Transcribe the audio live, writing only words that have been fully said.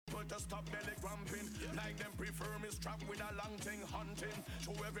to stop belly cramping. Like them prefer me strapped with a long thing hunting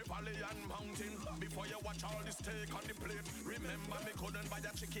to every valley and mountain. Before you watch all this steak on the plate, remember me couldn't buy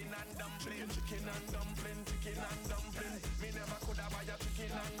a chicken and dumpling. Chicken and dumpling, chicken and dumpling. Me never coulda buy a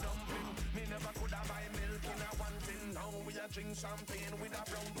chicken and dumpling. Me never coulda buy milk in a one tin. Now we a drink champagne with a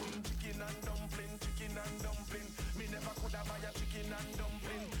brown tin. Chicken and dumpling, chicken and dumpling. Me never coulda buy a chicken and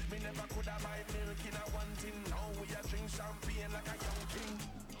dumpling. Me never coulda buy milk in a one tin. Now we a drink champagne like a young king.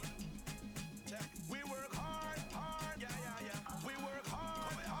 We work hard, hard, yeah, yeah, yeah. We work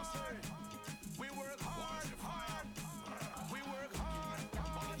hard, hard. We work hard, hard. We work hard,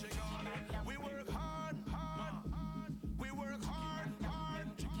 hard. We work hard, hard. We work hard, hard.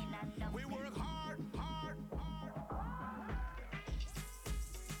 We work hard, hard.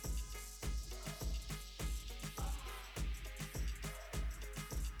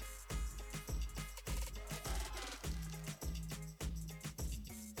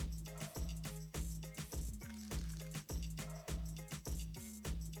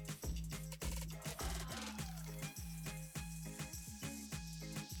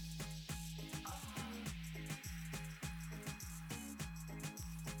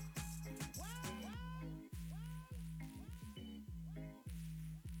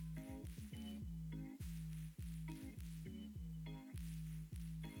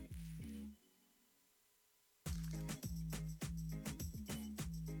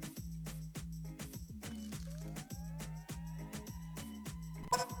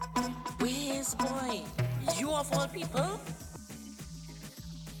 Whiz boy, you of all people?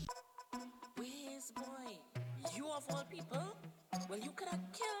 Whiz boy, you of all people? Well, you could have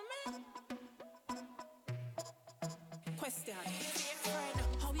killed me. Question. Friend,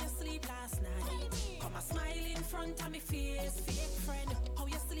 how you sleep last night? Come a smile in front of me face. Fake friend, how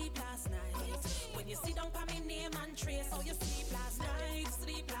you sleep last night? When you sit down by me name and trace, how you sleep last night?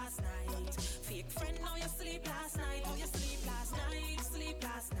 Sleep last night. Fake friend, how you sleep last night? How you sleep last night? Sleep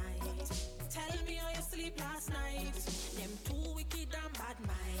last night. Tell me how you sleep last night. Them too wicked and bad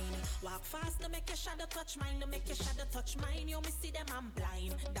mind. Walk fast, no make your shadow touch mine. No make your shadow touch mine. You me see them, I'm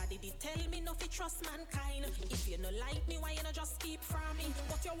blind. Daddy did tell me no fi trust mankind. If you no like me, why you no just keep from me?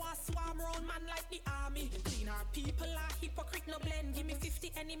 But you want swarm round man like the army. Clean our people are hypocrite, no blend. Give me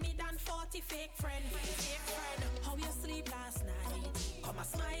 50 enemy than 40 fake friend. Fake friend, how you sleep last night? Come a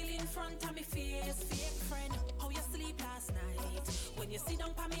smile in front of me face. Fake friend, how you sleep last night? When you sit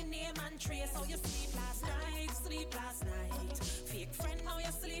down by me name and trace, how you sleep last night? Sleep last night. Fake friend, how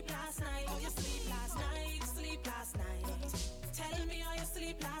you sleep last night? How you sleep last night? Sleep last night. Tell me how you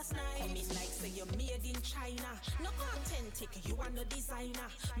sleep last night. Come in like say you're made in China. No authentic, you are no designer.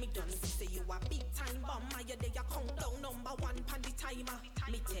 Me done say you a big time bomber. You there you countdown number one pan the timer.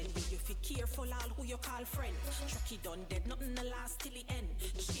 Me tell you, you fi careful all who you call friend. Chucky done dead, nothing no last till the end.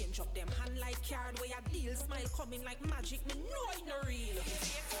 Change up them hand like card where your deal smile coming like magic. Me know it no real.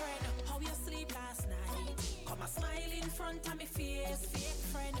 Fake friend, how you sleep last night? Come a smile in front of me face. Fake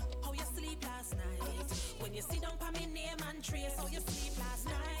friend, how you sleep last night? When you sit down by me name and trace, how you sleep last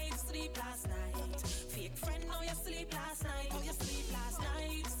night? Sleep last night. Fake friend, how you sleep last night? How you sleep last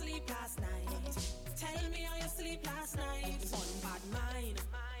night? Sleep last night. Tell me how you sleep last night. One bad mind.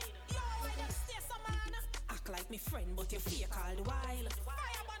 Yo, why them stay so man? Act like me friend, but you fake all the while.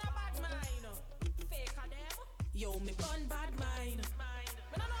 Fire on a bad mind. Fake a them. Yo, me bun bad mind.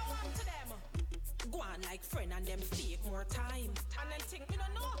 Me no know one to them. Go on like friend and them fake more time. And then think me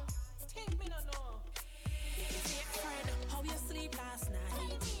no know. Think me no know. Fake friend, how you sleep last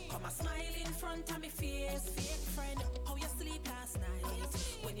night? Come a smile in front of me face. Fake friend, how you sleep last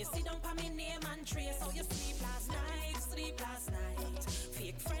night? When you sit down by me name and trace, how you sleep last night? Sleep last night.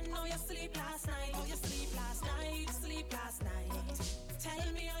 Fake friend, how you sleep last night? How you sleep last night? Sleep last night.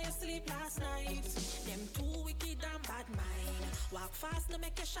 Tell me how you sleep last night. Them too wicked and bad mind. Walk fast, no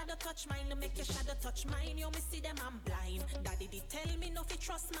make your shadow touch mine. No make your shadow touch mine. You me see them, I'm blind. Daddy did tell me no fi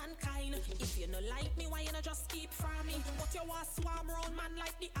trust mankind. If you no like me, why you no just keep from me? But you want swarm round man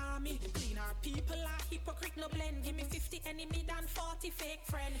like the army. Clean our people are hypocrite, no blend. Give me 50 enemy than 40 fake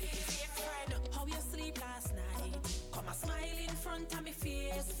friend. Fake friend, how you sleep last night? Come a smile in front of me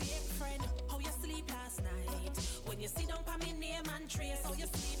face. Fake friend, how you sleep last night? When you sit down by me name and trace, how you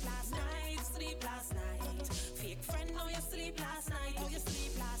sleep last night? Sleep last night. Fake friend, how you sleep last night? How you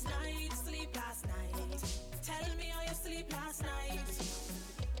sleep last night? Sleep last night. Tell me how you sleep last night.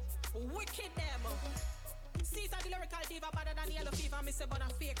 Wicked them. Caesar the lyrical diva better than yellow fever. Me say but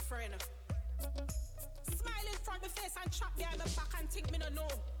a fake friend. Smile in front of my face and chop behind my back and think me no know.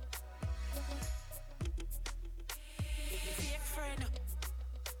 Fake friend.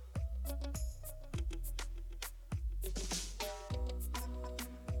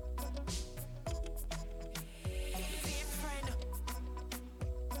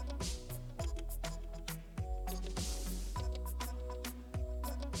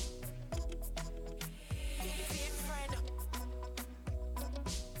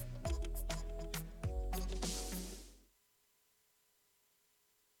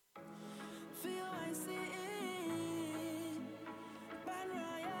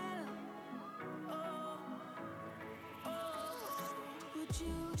 Won't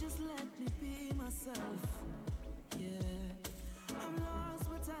you just let me be myself? Yeah, I'm lost,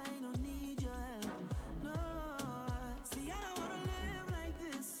 but I don't need your help. No, see, I don't wanna live like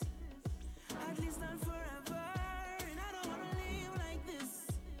this, at least not forever. And I don't wanna live like this.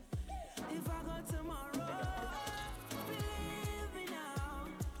 If I go tomorrow, believe me now,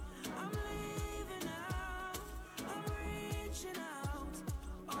 I'm leaving now, I'm reaching out.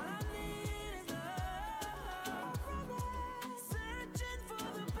 All I need is love. Searching for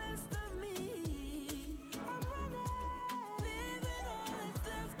the best of me. I'm running, leaving all that's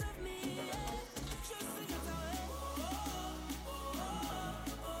left of me. Just to get away.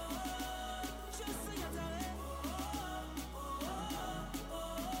 Just to get away.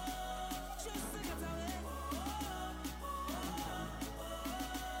 Just to get away.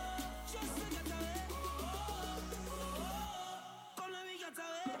 Just to get away. Come let me get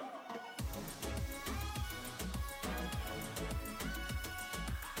away.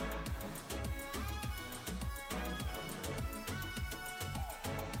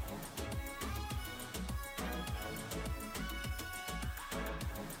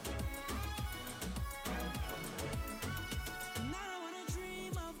 And I don't wanna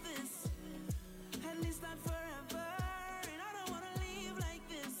dream of this, at least not forever. And I don't wanna live like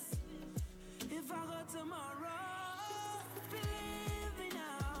this. If I go tomorrow, believe me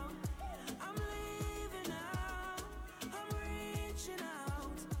now, I'm leaving now, I'm reaching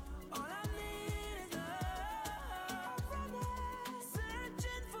out. All I need is love.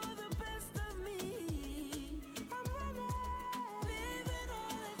 Searching for the best of me. I'm running, leaving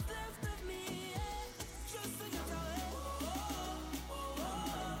all that's left of me. Just to get away.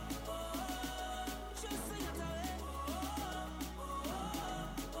 Just to get away.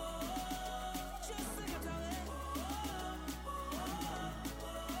 Just to get away.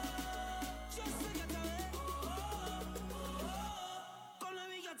 Just to get away. Come let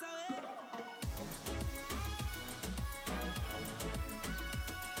me get away.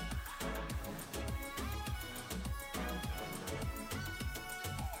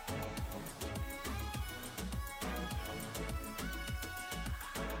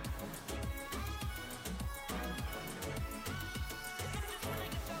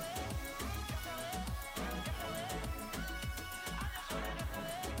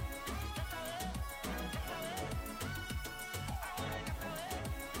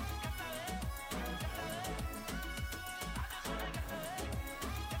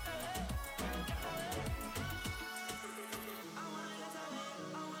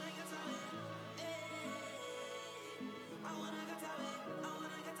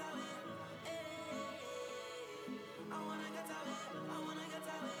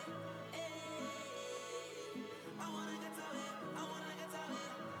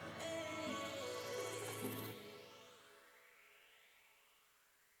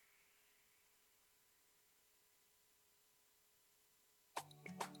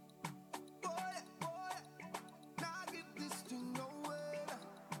 Boy, nah give this thing no word,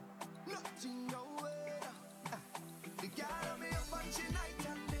 nothing no word. The girl on me up when she night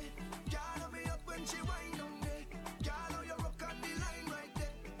and day, girl on me up when she wind on day, girl on you rock on the line right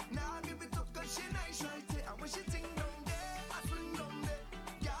there. Nah give it up 'cause she nice right there, and when she ting down there, I swing down there.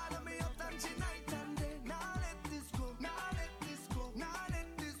 Girl on me up and she night and day. Nah let this go, nah let this go, nah let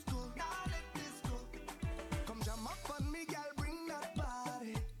this go, nah let this go. Come jam up on me, girl, bring that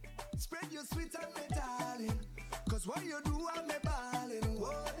body. Spread your sweet on me, darling. 'Cause what you do, I'm me balling.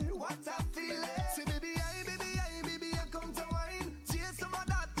 Whoa, what a feeling. Say, baby, I come to wine. Chase some of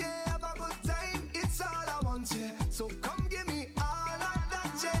that, yeah, have a good time. It's all I want, yeah. So come give me all of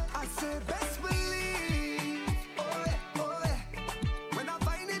that, yeah. I say, best believe. Oh, yeah. When I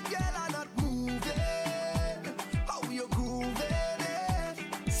find it, girl, I'm not moving. How you grooving, yeah.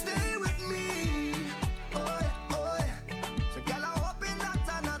 Stay with me. Oh, yeah. So, girl, I'm hoping that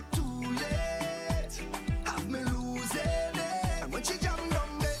I'm not too late. Have me losing.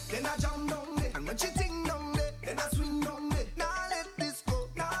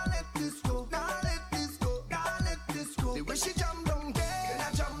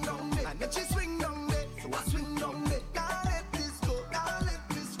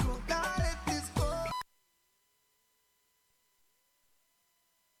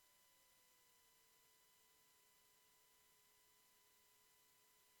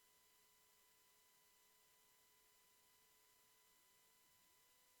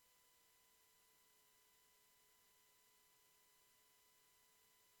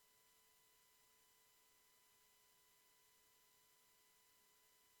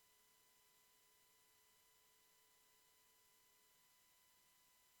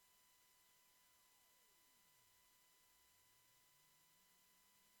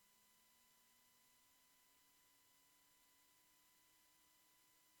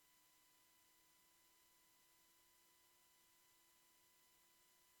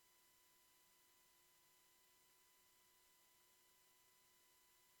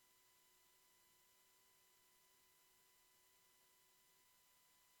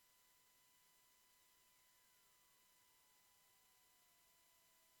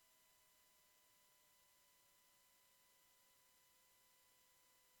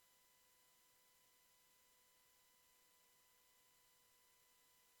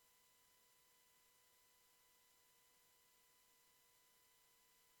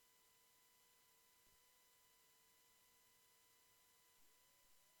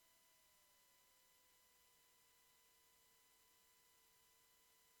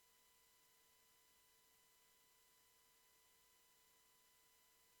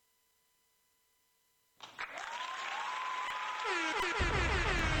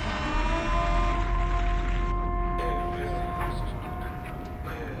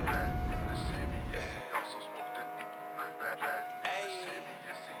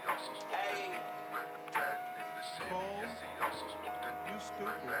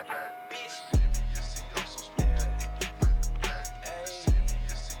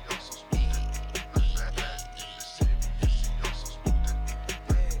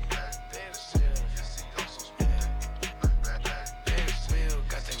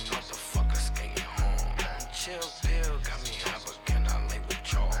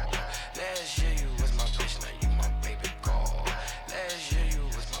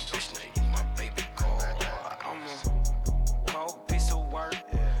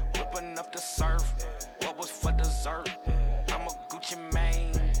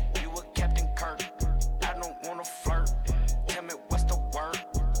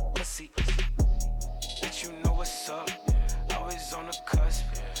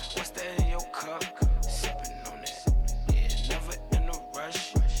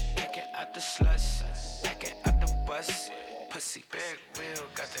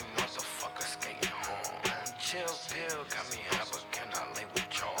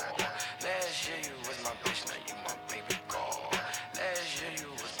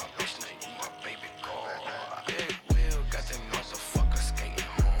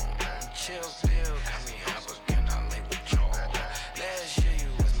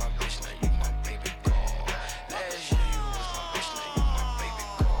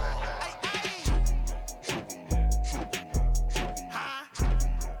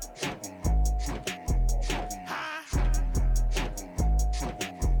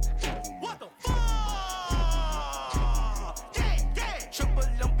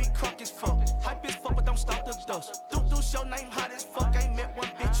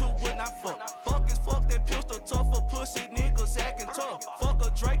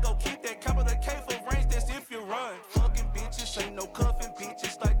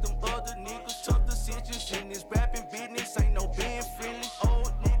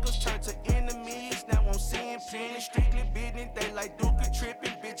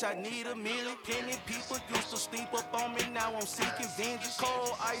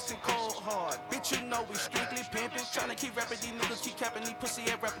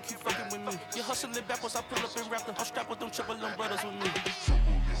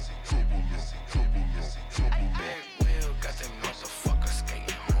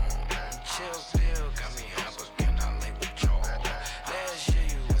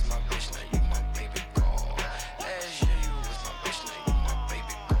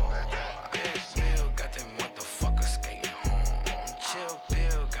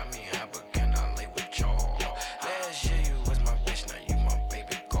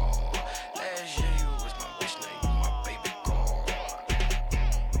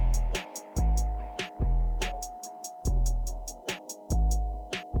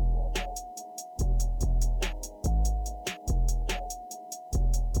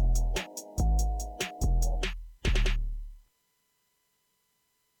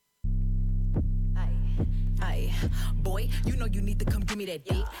 Boy, you know you need to come give me that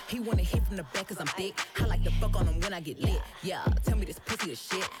dick. He wanna hit from the back cause I'm thick. I like to fuck on him when I get lit. Yeah, tell me this pussy is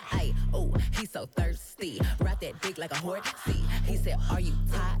shit. Ayy, oh, he's so thirsty. Ride that dick like a horse. See, he said, are you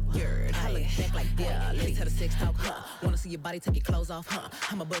tired? I look back like, yeah, let's have a sex talk, huh? Wanna see your body, take your clothes off, huh?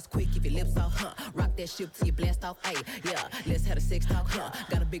 I'ma buzz quick, keep your lips off, huh? Rock that shit till you blast off, ayy, yeah, let's have a sex talk, huh?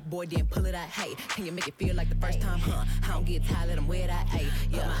 Got a big boy, then pull it out, hey. Can you make it feel like the first time, huh? I don't get tired, let him wear that, ayy,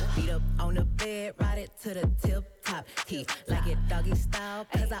 yeah. Beat up on the bed, ride it to the tip top. He like it doggy style,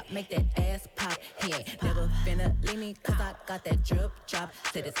 cause I make that ass pop. He ain't never finna leave me, cause I got that drip drop.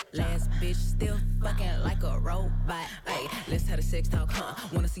 Said this last bitch still fucking like a robot. Ay, let's have a sex talk, huh?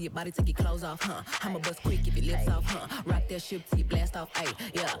 Wanna see your body, take your clothes off, huh? I'ma bust quick, keep your lips off, huh? Rock that shit till you blast off, ay,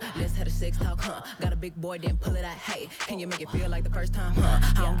 yeah. Let's have a sex talk, huh? Got a big boy, then pull it out, hey. Can you make it feel like the first time, huh?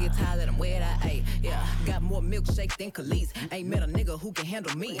 I don't get tired, let him wear that, ay, yeah. Got more milkshakes than Khalees. Ain't met a nigga who can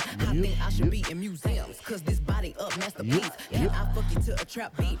handle me. I think I should be in museums, cause this body up masterpiece. Can I fuck you to a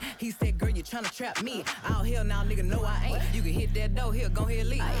trap beat? He said, girl, you tryna trap me. Oh, hell now, nigga, no, I ain't. You can hit that door, here, go ahead,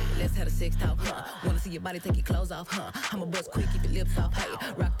 leave. Ay, let's have a sex talk, huh? Wanna see your body, take your clothes off, huh? I'ma bust quick, keep your lips off,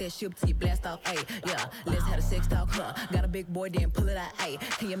 hey. Rock that shit till you blast off, hey. Yeah, let's have a sex talk, huh? Got a big boy, then pull it out, hey.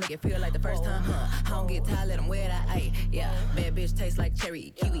 Can you make it feel like the first time, huh? I don't get tired, let him wear that, hey. Yeah, bad bitch tastes like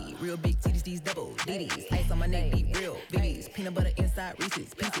cherry, kiwi. Real big titties, these double DDs. Ice on my neck, deep, real BBs. Peanut butter inside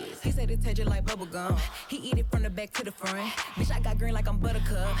Reese's Pieces. He said it tastes like bubble gum. He eat it from the back to the front. Bitch, I got green like I'm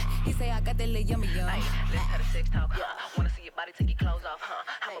Buttercup. He say I got that little yummy yum. Let's have a sex talk, huh? Wanna see your body, take your clothes off, huh?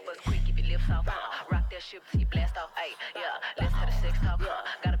 I'ma bust quick, keep your lips off, huh? Rock that shit till you blast off, ayy, yeah. Let's have a sex talk, huh?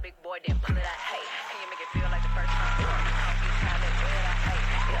 Got a big boy, then pull it out, hey. Can you make it feel like the first time, huh? I'll get tired of wear that, hey,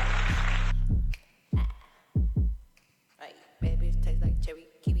 yeah. Ay, bad bitch tastes like cherry,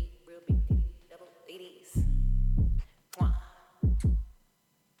 kiwi, real big titty, double ladies. Mwah.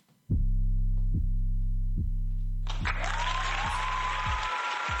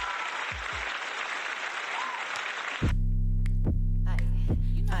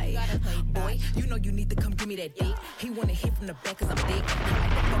 You know you need to come give me that dick. He wanna hit from the back cause I'm thick. I like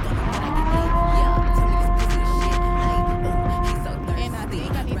to fuck on him when I get lit. Yeah, tell me this pussy is shit. Like, ooh, he's so thirsty. And I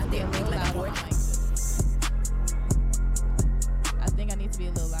think I need to be a little louder on the mic. I think I need to be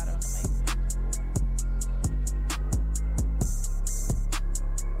a little louder on the mic.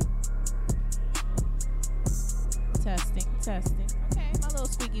 Testing. Okay, my little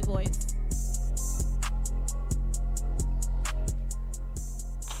squeaky voice.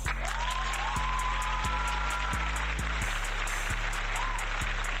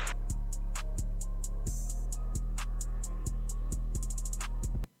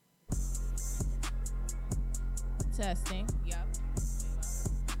 Testing. Yep.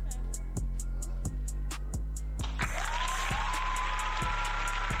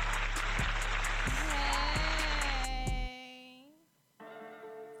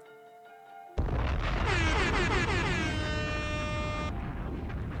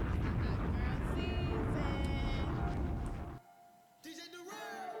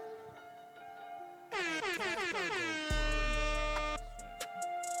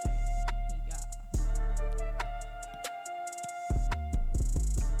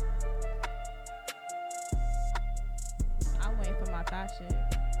 I'm waiting for my thought shit.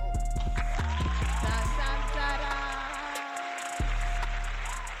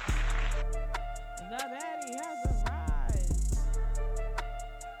 The baddie has arrived.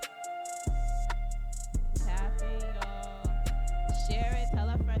 Tap in, y'all. Share it. Tell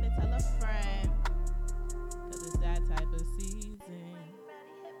a friend to tell a friend. Cause it's that type of season.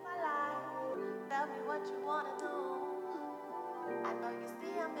 Tell me what you wanna do. I know you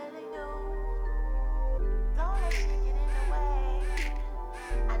see I'm really new. Don't let shit get in the way.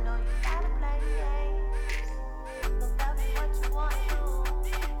 I know you gotta play games. So tell me what you wanna do.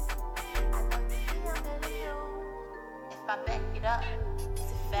 I know you see I'm really new. If I back it up,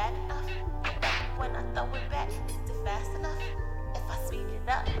 is it fat enough? When I throw it back, is it fast enough? If I speed it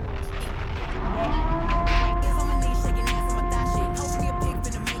up, Hands on my knees, shaking ass on my thigh shit. Hopefully a pig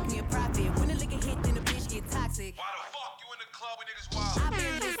finna make me a profit. When the liquor hit, then the bitch get toxic. Why the fuck you in the club when niggas wild? I've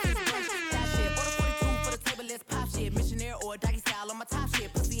been lit since brunch, that shit. Order 42 for the table, let's pop shit. Missionaire or doggy style on my top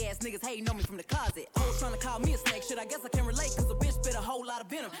shit. Pussy ass niggas hating on me from the closet. Hoes trying to call me a snake, shit, I guess I can relate. Cause a bitch spit a whole lot of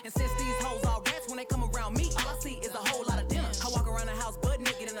venom. And since these hoes all rats, when they come around me, all I see is a whole lot of dinner. I walk around the house butt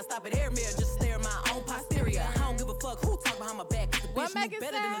naked and I stop at air mirror just to stare at my own posterior. I don't give a fuck who talk behind my back. Cause the What bitch Megan look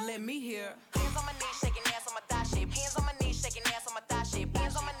better said? than to let me hear. hands on my knees, shaking ass on my thigh shit. Hands on my knees, shaking ass on my thigh shit.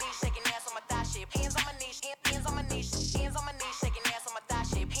 Hands on my knees, shaking ass on my thigh shit. Hands on my knees, hands on my knees, hands on my knees, shaking ass on my thigh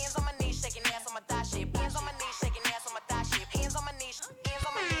shit. Hands on my knees, shaking ass on my thigh shit. Hands on my knees, shaking ass on my thigh shit. Hands on my knees, hands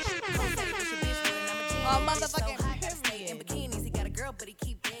on my knees. Don't say it's a bitch, but I'm a genius. Oh, Bitch motherfucking so hot, gotta stay in bikinis. He got a girl, but he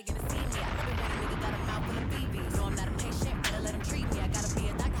keep begging to see me. I love it when a nigga got a mouth full of BBs. No, I'm not a patient, better let him treat me. I gotta be a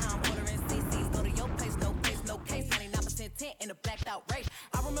doctor, how I'm ordering CCs. Go to your place, no case. 99% tent in a blacked out race.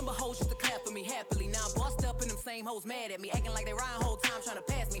 I remember hoes used to clap for me happily. Now I'm bossed up and them same hoes mad at me. Acting like they riding whole time trying to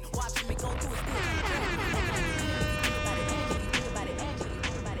pass me. Watching me go through a still trying to trap me. Acting like you think about it, Angela.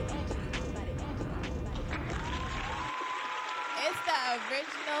 Think about it, Angela. Think about it, Angela. Think about it, Angela. It's the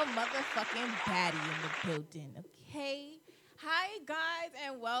original motherfucking baddie in the building, okay? Hi, guys,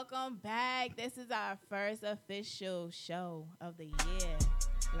 and welcome back. This is our first official show of the year.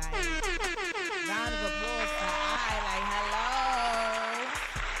 Like, round of applause for hello.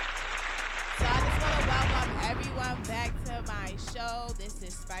 So I just want to welcome everyone back to my show. This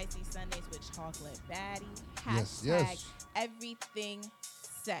is Spicy Sundays with Chocolate Baddie. Yes. Everything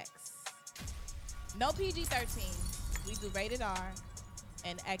sex. No PG-13. We do rated R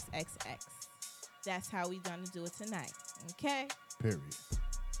and XXX. That's how we gonna do it tonight. Okay? Period.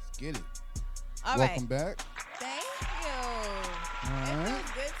 Let's get it. All right. Welcome back. Thank you. All It right.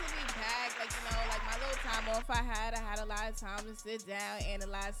 feels good to be back. Like, you know, like my little time off I had a lot of time to sit down,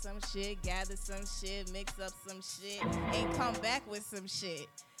 analyze some shit, gather some shit, mix up some shit, and come back with some shit.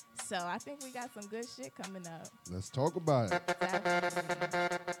 So I think we got some good shit coming up. Let's talk about it.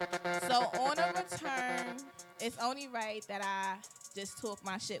 So on a return, it's only right that I just talk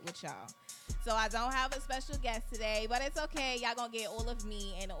my shit with y'all. So I don't have a special guest today, but it's okay. Y'all gonna get all of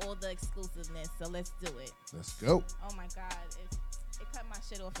me and all the exclusiveness. So let's do it. Let's go. Oh my God, it cut my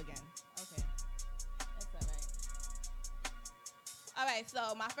shit off again. Okay, that's all right. All right,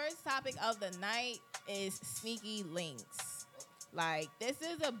 so my first topic of the night is sneaky links. Like, this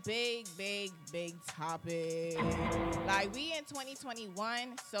is a big topic. Like, we in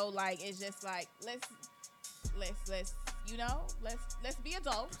 2021, so like it's just like let's you know, let's be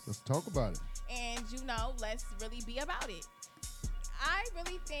adults. Let's talk about it. And, you know, let's really be about it. I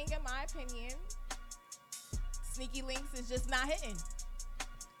really think, in my opinion, sneaky links is just not hitting.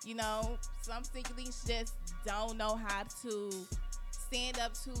 You know, Some sneaky links just don't know how to stand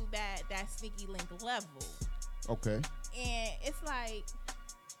up to that sneaky link level. Okay. And it's like,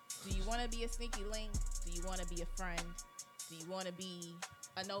 do you want to be a sneaky link? Do you want to be a friend? Do you want to be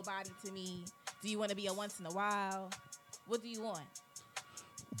a nobody to me? Do you want to be a once in a while? What do you want?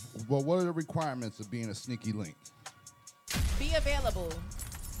 Well, what are the requirements of being a sneaky link? Be available.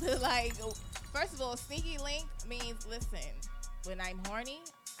 Like, first of all, sneaky link means, listen, when I'm horny,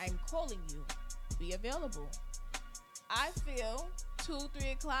 I'm calling you. Be available. I feel 2, 3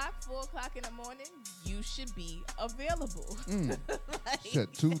 o'clock, 4 o'clock in the morning, you should be available. Like,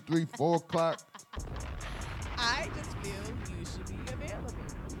 Said 2, 3, 4 o'clock. I just feel you should be available.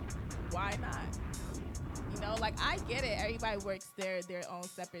 Why not? You know, like, I get it. Everybody works their own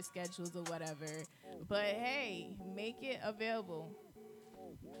separate schedules or whatever. But hey, make it available.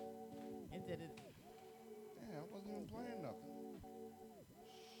 It did it. Damn, I wasn't even playing nothing.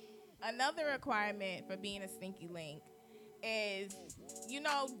 Another requirement for being a sneaky link is,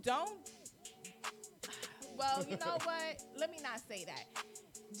 don't. Well, you know what? Let me not say that.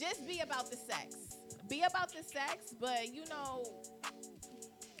 Just be about the sex. Be about the sex, but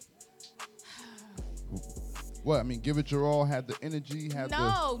What? I mean, give it your all. Have the energy.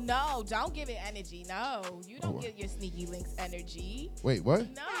 No, don't give it energy. No, you don't give your sneaky links energy. Wait, what?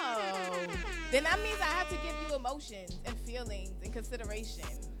 No. Then that means I have to give you emotions and feelings and consideration.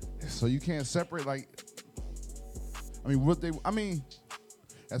 So you can't separate, like,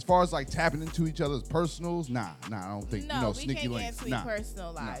 as far as like tapping into each other's personals, nah, I don't think, No, we sneaky can't links. get into your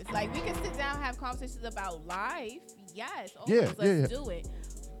personal lives. Nah. Like, we can sit down and have conversations about life. Yes, Yeah, let's do it.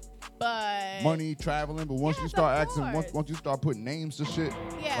 But money, traveling, but once Yes, you start of asking, course. once you start putting names to shit,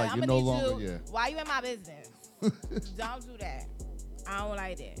 yeah, like I'm you're gonna no need longer, you. Why you in my business? Don't do that. I don't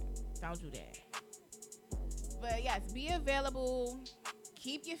like that. Don't do that. But yes, be available.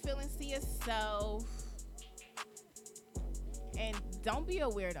 Keep your feelings to yourself. And don't be a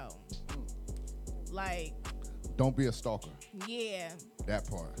weirdo. Like, Don't be a stalker. yeah. That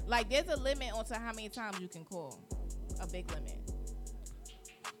part. Like, there's a limit onto how many times you can call. A big limit.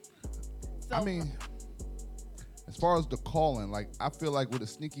 So, I mean, as far as the calling, like, I feel like with a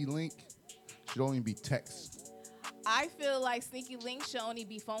sneaky link, should only be text. I feel like sneaky links should only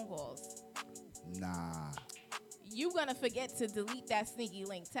be phone calls. Nah, You gonna forget to delete that sneaky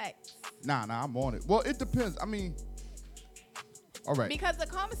link text. nah, I'm on it. Well, it depends. I mean, all right. Because the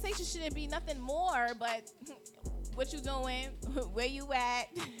conversation shouldn't be nothing more but what you doing, where you at,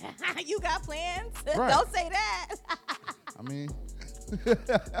 you got plans? Right. Don't say that. I mean,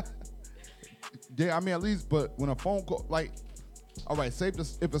 yeah, I mean, at least, but when a phone call, like, all right, say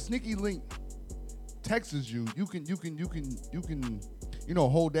if a sneaky link texts you, you can,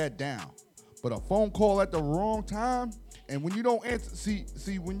 hold that down. But a phone call at the wrong time, and when you don't answer,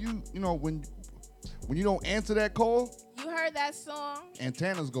 see, when you don't answer that call, You heard that song?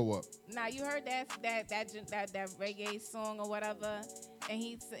 antennas go up. Now you heard that reggae song or whatever, and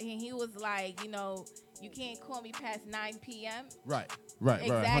he was like, you can't call me past 9 p.m. Right,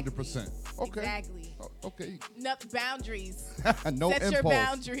 Exactly. 100%. Okay. Exactly. Okay. No boundaries. No Set impulse. your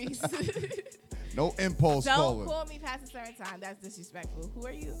boundaries. No impulse Don't calling. call me past a certain time. That's disrespectful. Who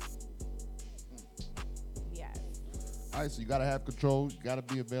are you? Yes. All right, so you gotta have control, you gotta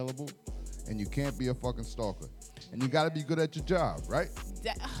be available, and you can't be a fucking stalker. And you gotta be good at your job, right?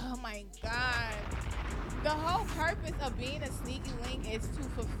 Oh my God. The whole purpose of being a sneaky link is to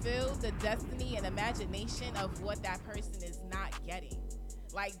fulfill the destiny and imagination of what that person is not getting.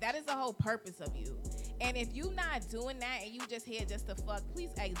 Like, that is the whole purpose of you. And if you not doing that and you just here just to fuck,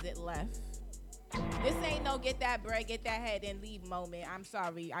 please exit left. This ain't no get that bread, get that head, and leave moment. I'm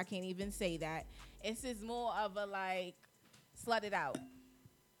sorry, I can't even say that. It's just more of a, like, slut it out.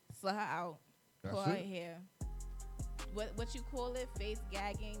 Slut her out. That's Pull her it. hair. What you call it? Face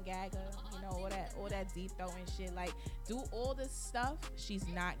gagging, gagger, all that deep throat and shit. Like, do all this stuff she's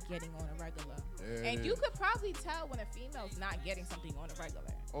not getting on a regular. There And it you is. could probably tell when a female's not getting something on a regular.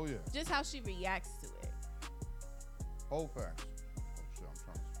 Oh yeah. Just how she reacts to it. Whole facts. Oh shit, I'm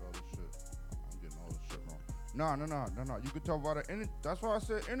trying to spell this shit. I'm getting all this shit wrong. No. You could tell by the energy. That's why I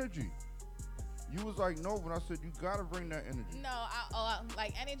said energy. You was like, no, when I said you gotta bring that energy. No,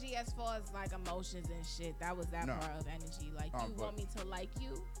 like energy as far as like emotions and shit. That was that No. part of energy. Like, you but- want me to like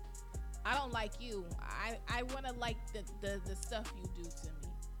you? I don't like you. I want to like the stuff you do to me.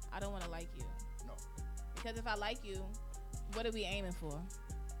 I don't want to like you. No. Because if I like you, what are we aiming for?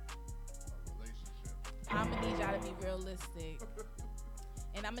 A relationship. I'm gonna need y'all to be realistic,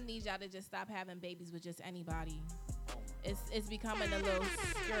 and I'm gonna need y'all to just stop having babies with just anybody. It's becoming a little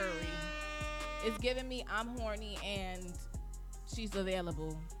scary. It's giving me I'm horny and she's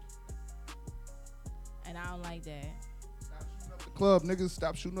available. and I don't like that. Stop shooting up the club, niggas.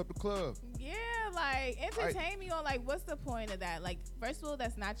 Stop shooting up the club. Yeah, like entertain me on like what's the point of that? Like, first of all,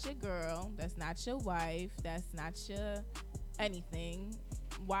 that's not your girl, that's not your wife, that's not your anything.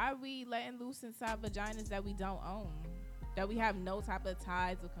 Why are we letting loose inside vaginas that we don't own, that we have no type of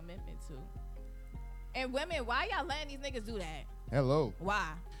ties or commitment to? And women, why y'all letting these niggas do that? Hello.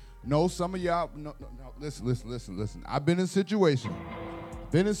 Why? No, some of y'all. No. Listen. I've been in situations.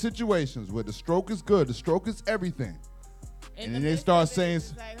 Where the stroke is good. The stroke is everything. And then they start saying,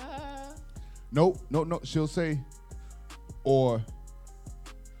 it's like, no. She'll say, or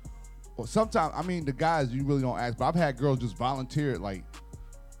sometimes, I mean, the guys, you really don't ask, but I've had girls just volunteer, like,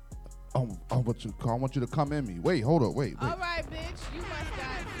 I want you to come in me. Wait, hold up, wait. All right, bitch, you must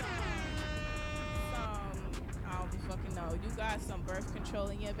got some, I don't fucking know. You got some birth control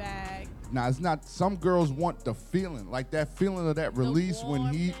in your bag. Nah, it's not. Some girls want the feeling, like that feeling of that release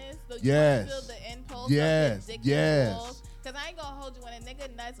when he, yes, feel the impulse yes, of yes. Balls. Cause I ain't gonna hold you when a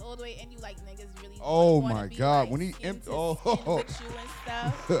nigga nuts all the way and you like niggas really. Oh my God, like, when he skin to skin oh. with you and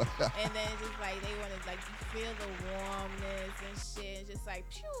stuff, and then it's just like they wanna like you feel the warmness and shit, and just like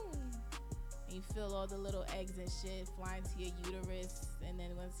pew, and you feel all the little eggs and shit flying to your uterus, and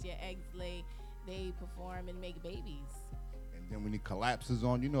then once your eggs lay, they perform and make babies. And then when he collapses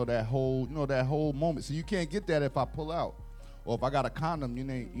on, you know that whole moment. So you can't get that if I pull out, or if I got a condom, you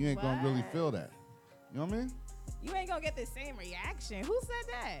ain't gonna really feel that. You know what I mean? You ain't gonna get the same reaction. Who said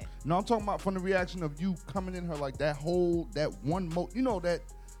that? No, I'm talking about from the reaction of you coming in her like that one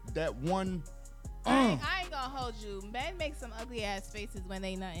that one. I ain't gonna hold you. Men make some ugly ass faces when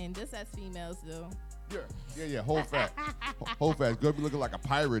they nothing, just as females do. Yeah. Whole fat. Girl be looking like a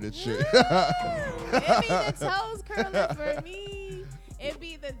pirate and shit. It be the toes curling for me. It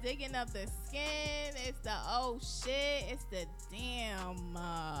be the digging up the skin. It's the oh shit. It's the damn.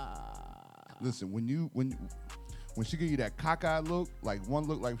 Listen, when she give you that cockeyed look, like one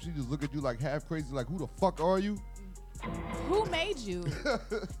look like she just look at you like half crazy, like who the fuck are you? Who made you?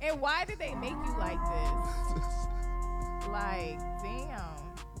 And why did they make you like this? Like, damn.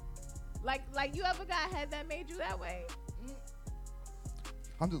 Like you ever got a head that made you that way?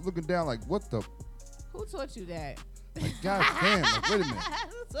 I'm just looking down like, what the? Who taught you that? Like, God damn, like, wait a minute.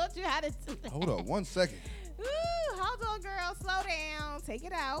 Who taught you how to do that? Hold up, 1 second. Ooh, hold on, girl. Slow down. Take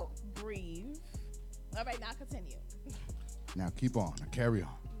it out. Breathe. All right, now continue. Now keep on. Now carry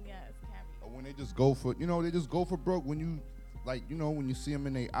on. Yes, carry on. Or when they just go for, they just go for broke when you, like, when you see them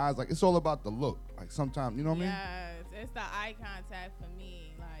in their eyes, like, it's all about the look. Like, sometimes, you know what I mean? Yes, it's the eye contact for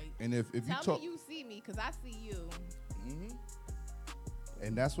me. Like, and if you tell me you see me, because I see you. Mm-hmm.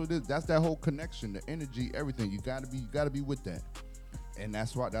 And that's what it is. That's that whole connection, the energy, everything. You gotta be with that. And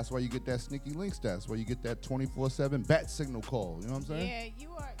that's why you get that sneaky links. That's why you get that 24/7 bat signal call. You know what I'm saying? Yeah, you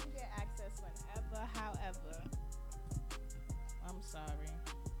get access whenever, however. I'm sorry.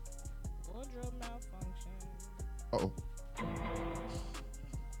 Wardrobe malfunction. Uh-oh. All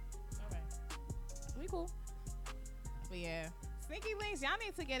right. We cool. But yeah. Sneaky links, y'all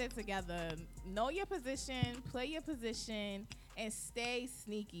need to get it together. Know your position, play your position, and stay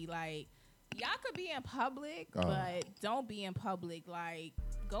sneaky. Like, y'all could be in public, but don't be in public. Like,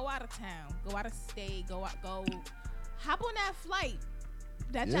 go out of town, go out of state, go hop on that flight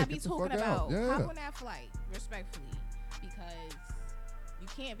that y'all be talking about. Yeah. Hop on that flight, respectfully, because you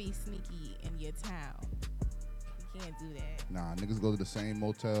can't be sneaky in your town. You can't do that. Nah, niggas go to the same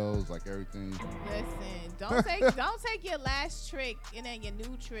motels, like everything. Listen, don't take your last trick and then your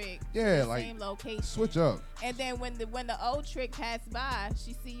new trick to the like, same location. Switch up. And then when the old trick passed by,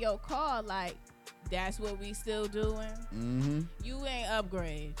 she see your car like, that's what we still doing. Mm-hmm. You ain't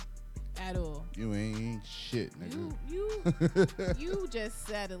upgrade at all. You ain't shit, nigga. You just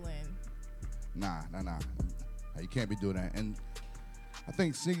settling. Nah. You can't be doing that. And I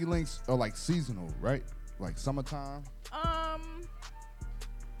think sneaky links are like seasonal, right? Like summertime.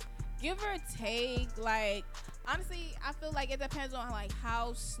 Give or take. Like, honestly, I feel like it depends on like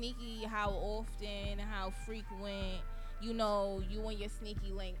how sneaky, how often, how frequent, you and your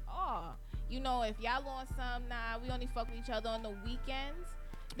sneaky link are. If y'all on some, we only fuck with each other on the weekends,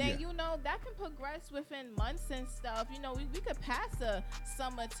 then that can progress within months and stuff. We could pass a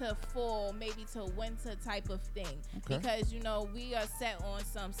summer to fall, maybe to winter type of thing, because we are set on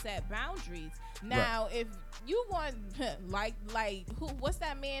some set boundaries. Now, if you want like what's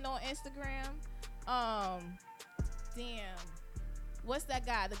that man on Instagram? What's that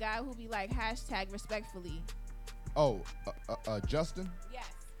guy? The guy who be like #respectfully. Oh, Justin. Yes.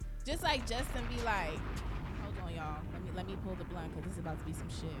 Just like Justin be like, hold on, y'all. Let me pull the blunt because this is about to be some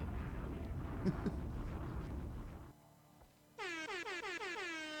shit.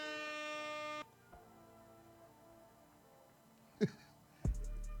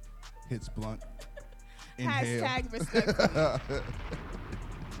 Hits blunt. Inhale. Hashtag respectfully.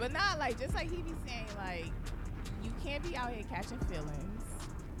 But not like, just like he be saying, like, you can't be out here catching feelings.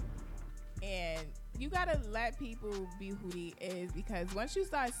 And you gotta let people be who they is, because once you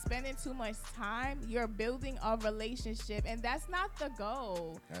start spending too much time, you're building a relationship, and that's not the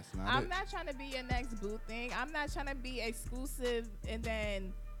goal. That's not I'm it. not trying to be your next boo thing. I'm not trying to be exclusive and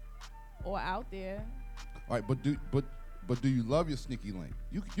then or out there. All right, but do you love your sneaky link?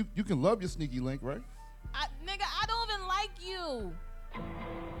 You can love your sneaky link, right? Nigga, I don't even like you.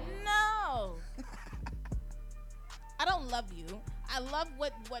 No. I don't love you. I love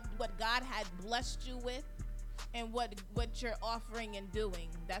what God had blessed you with and what you're offering and doing.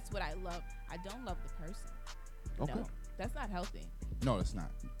 That's what I love. I don't love the person. Okay. No, that's not healthy. No, it's not.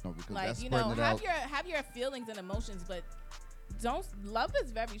 No, because Like, that's you spreading know, it have out. have your feelings and emotions, but love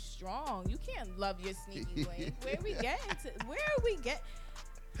is very strong. You can't love your sneaky link. Where are we getting?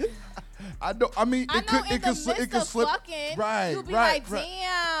 I don't. I mean, I it know could. in It the could slip. midst It could of slip. fucking, Right. you'll be Right. like, right.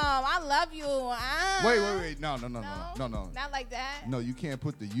 damn, I love you. Wait. No. Not like that. No, you can't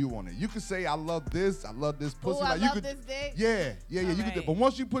put the you on it. You can say I love this pussy. Ooh, I like you love could. this dick. Yeah. You could. Alright. But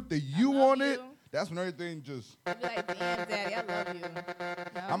once you put the you love on it, you. that's when everything just. You be like, damn, daddy, I love you.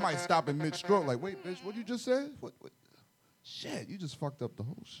 No. I might stop in mid stroke. Like, wait, bitch, what you just said? What? Shit, you just fucked up the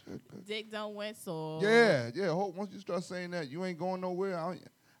whole shit, bitch. Dick don't whistle. Yeah. Once you start saying that, you ain't going nowhere. I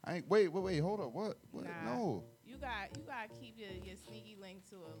ain't. Wait. Hold up. What? Nah. No. You gotta keep your sneaky link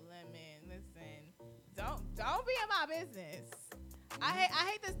to a limit. Listen, don't be in my business. I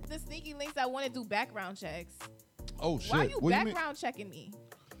hate the sneaky links that want to do background checks. Oh shit. Why are you What mean? background checking me?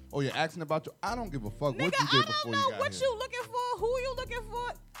 Oh, you're asking about you. I don't give a fuck Nigga, what you I did don't before know you got what here. you looking for, who you looking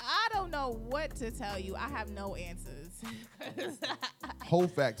for. I don't know what to tell you. I have no answers. Whole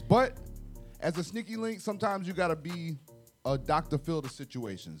facts. But as a sneaky link, sometimes you gotta be a Dr. Phil to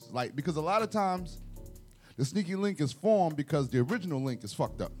situations. Like, because a lot of times the sneaky link is formed because the original link is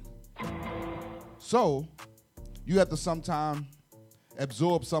fucked up. So you have to sometime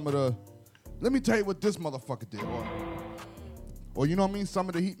absorb some of the, let me tell you what this motherfucker did. Or you know what I mean? Some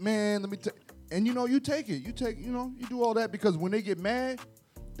of the heat, man, let me tell and you know, you take it. You do all that because when they get mad,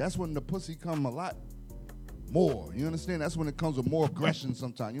 that's when the pussy come a lot more. You understand? That's when it comes with more aggression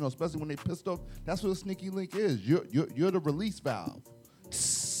sometimes. You know, especially when they pissed off. That's what a sneaky link is. You're the release valve.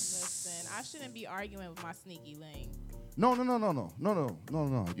 Listen, I shouldn't be arguing with my sneaky link. No.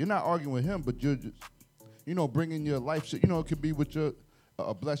 You're not arguing with him, but you're just, bringing your life shit. It could be with your,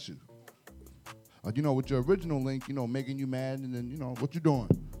 bless you. With your original link, making you mad, and then, what you doing?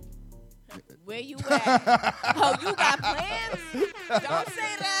 Where you at? Oh, you got plans? Don't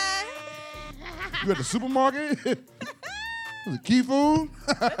say that. You at the supermarket? Was it Key Food?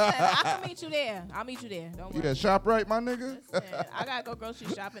 Listen, I can meet you there. I'll meet you there. Don't worry. You at ShopRite, my nigga? Listen, I gotta go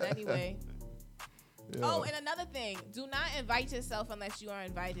grocery shopping anyway. Yeah. Oh, and another thing, do not invite yourself unless you are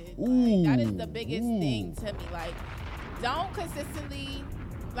invited. Ooh, Like, that is the biggest thing ooh. to me. Like, don't consistently,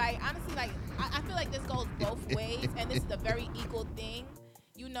 like, honestly, like, I feel like this goes both ways, and this is a very equal thing.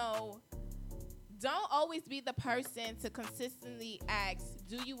 Don't always be the person to consistently ask,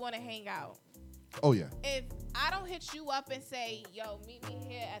 do you want to hang out? Oh, yeah. If I don't hit you up and say, yo, meet me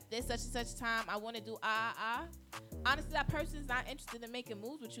here at this such and such time, I want to do honestly, that person's not interested in making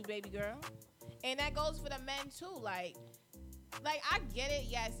moves with you, baby girl. And that goes for the men too. Like I get it.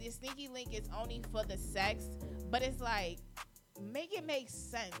 Yes, your sneaky link is only for the sex, but it's like, make it make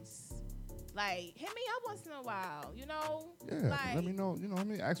sense. Like, hit me up once in a while, Yeah, Like, let me know,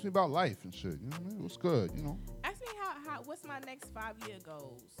 ask me about life and shit, what's good, ask me how what's my next 5-year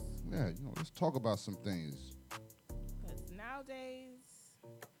goals. Yeah, let's talk about some things. Because nowadays,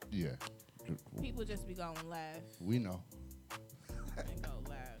 Yeah, people just be going left we know. and go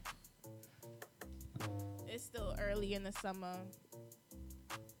left. It's still early in the summer.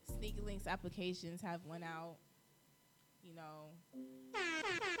 Sneaky Links applications have went out.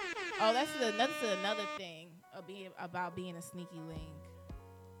 Oh, that's another thing about being a sneaky link.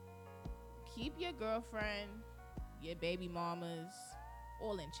 Keep your girlfriend, your baby mamas,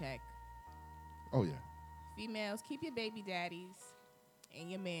 all in check. Oh, yeah. Females, keep your baby daddies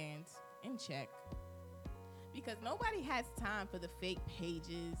and your mans in check. Because nobody has time for the fake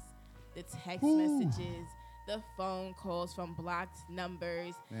pages, the text messages, the phone calls from blocked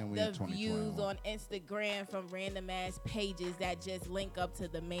numbers, Man, we the in 2021. views on Instagram from random ass pages that just link up to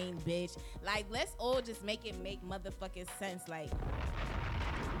the main bitch. Like, let's all just make motherfucking sense. Like,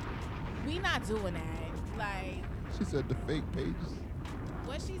 we not doing that. Like, She said the fake pages.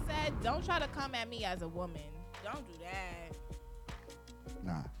 what she said, don't try to come at me as a woman. Don't do that.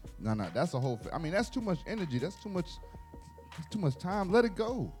 Nah. That's a whole. That's too much energy. That's too much time. Let it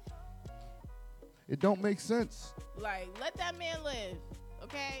go. It don't make sense. Like, let that man live,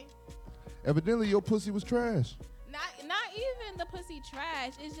 okay? Evidently, your pussy was trash. Not even the pussy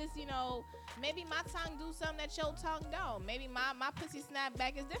trash. It's just, you know, maybe my tongue do something that your tongue don't. Maybe my pussy snap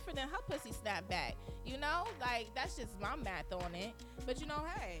back is different than her pussy snap back. You know? Like, that's just my math on it. But, you know,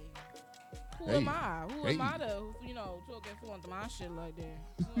 hey. Who am I? Who am I to, you know, talk influence my shit like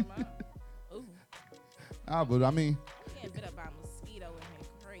that? Who am I? Ooh. But I mean. I'm getting bit up by a mosquito in here.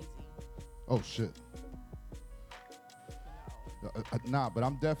 Crazy. Oh, shit. But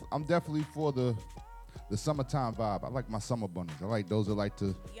I'm definitely for the summertime vibe. I like my summer bunnies. I like those that like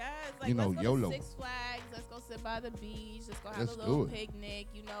to, like, you know, let's go YOLO. To Six Flags. Let's go sit by the beach. Let's go have Let's a little do it. picnic.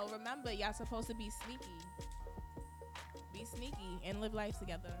 You know, remember, y'all supposed to be sneaky. Be sneaky and live life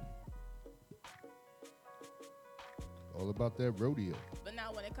together. All about that rodeo. But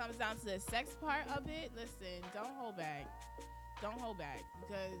now when it comes down to the sex part of it, listen, don't hold back. Don't hold back.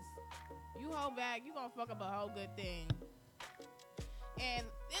 Because you hold back, you gonna fuck up a whole good thing. And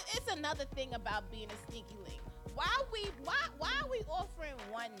it's another thing about being a sneaky link. Why are we offering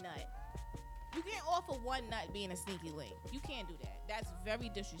one nut? You can't offer one nut being a sneaky link. You can't do that. That's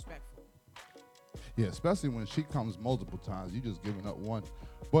very disrespectful. Yeah, especially when she comes multiple times. You just giving up one.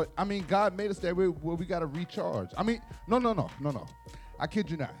 But, I mean, God made us that way where we got to recharge. I mean, no. I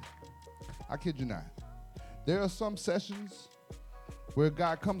kid you not. There are some sessions where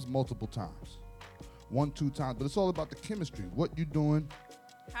God comes multiple times. 1, 2 times. But it's all about the chemistry. What you doing.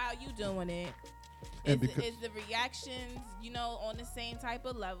 How you doing it. And is the reactions, you know, on the same type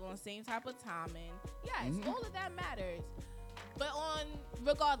of level, on the same type of timing? Yes, all of that matters. But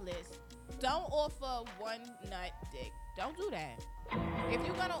regardless, don't offer one nut dick. Don't do that. If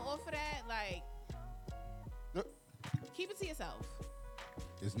you're gonna offer that, like, keep it to yourself.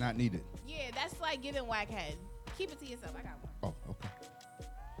 It's not needed. Yeah, that's like giving whack head. Keep it to yourself. I got one. Oh, okay.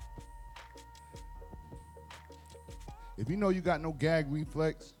 If you know you got no gag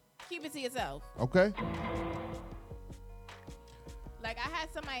reflex, keep it to yourself. Okay. Like, I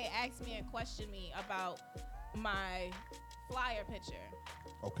had somebody ask me and question me about my flyer picture.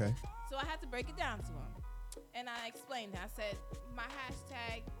 Okay. So I had to break it down to him. And I explained it. I said, my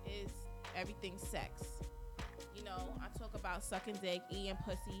hashtag is everything sex. You know, I talk about sucking dick, eating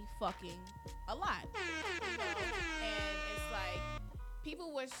pussy, fucking a lot. You know? And it's like,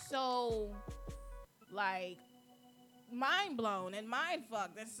 people were so, like, mind blown and mind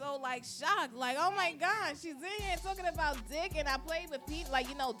fucked and so, like, shocked. Like, oh my God, she's in here talking about dick, and I played with people, like,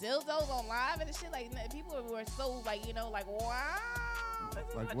 you know, dildos on live and shit. Like, people were so, like, you know, like, wow. This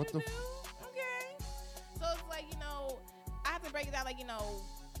is Like, what the okay. So it's like, you know, I have to break it down, like, you know,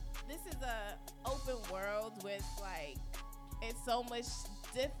 this is a open world with, like, it's so much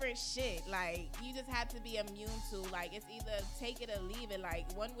different shit. Like, you just have to be immune to, like, it's either take it or leave it.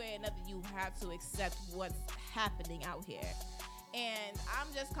 Like, one way or another, you have to accept what's happening out here. And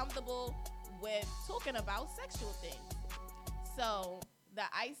I'm just comfortable with talking about sexual things. So the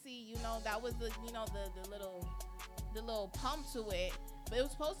icy, you know, that was the, you know, the little pump to it. But it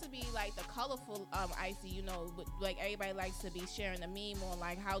was supposed to be like the colorful icy, you know, but like everybody likes to be sharing the meme on,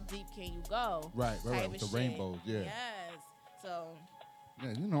 like, how deep can you go? Right, with the rainbows, yeah. Yes. So,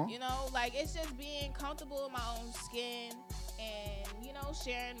 yeah, you know, like, it's just being comfortable in my own skin and, you know,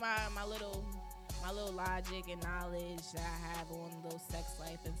 sharing my little logic and knowledge that I have on little sex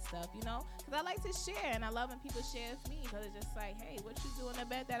life and stuff, you know, because I like to share, and I love when people share with me, because it's just like, hey, what you do in the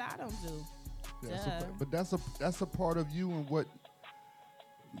bed that I don't do? yeah, but that's a part of you and what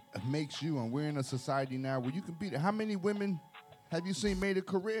makes you. And we're in a society now where you can beat it. How many women have you seen made a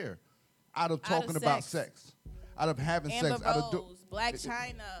career out of talking about sex, out of having Amber sex, out of Black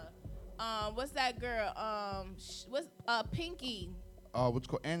China, what's that girl? What's Pinky? What's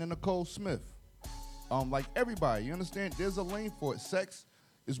called Anna Nicole Smith. Like everybody, you understand? There's a lane for it. Sex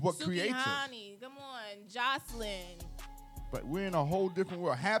is what Suki creates Honey, come on, Jocelyn. But we're in a whole different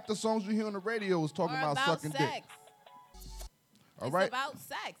world. Half the songs you hear on the radio is talking about sucking sex. dick. All right. It's about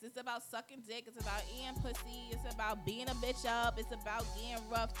sex. It's about sucking dick. It's about eating pussy. It's about being a bitch up. It's about getting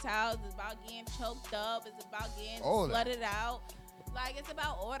rough towels. It's about getting choked up. It's about getting slutted out. Like, it's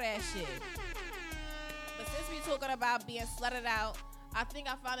about all that shit. But since we're talking about being slutted out, I think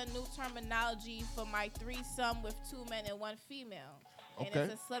I found a new terminology for my threesome with 2 men and 1 female. And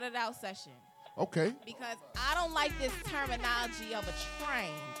it's a slutted out session. Okay. Because I don't like this terminology of a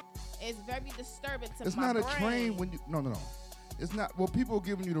train. It's very disturbing to it's my brain. It's not a train when you... No. It's not... Well, people are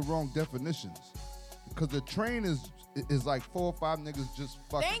giving you the wrong definitions. Because the train is like 4 or 5 niggas just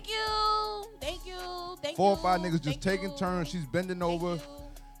fucking... Thank you. 4 or 5 niggas just taking turns. She's bending over.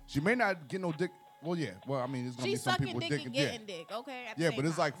 She may not get no dick Well, yeah. Well, I mean, it's gonna be She's some sucking people with dick dick and and getting dick, okay? At the Yeah, same but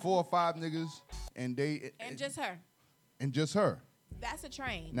it's time. like 4 or 5 niggas, and they And just her. and just her. That's a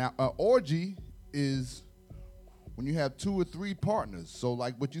train. Now, an orgy is when you have 2 or 3 partners. So,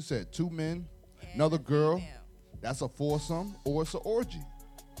 like what you said, 2 men, And another a girl. female. That's a foursome, or it's an orgy.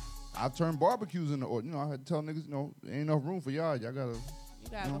 I turned barbecues into orgy. You know, I had to tell niggas, there ain't enough room for y'all. Y'all gotta. You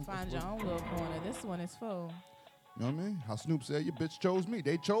gotta go find your own little corner. This one is full. You know what I mean? How Snoop said, your bitch chose me.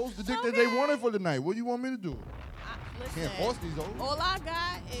 They chose the dick that they wanted for the night. What do you want me to do? Listen, Can't force these hoes. all I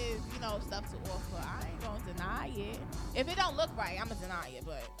got is, stuff to offer. I ain't gonna deny it. If it don't look right, I'ma deny it,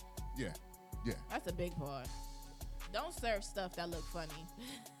 but Yeah. that's a big part. Don't serve stuff that look funny.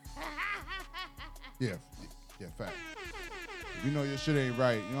 Yeah, fact. If you know your shit ain't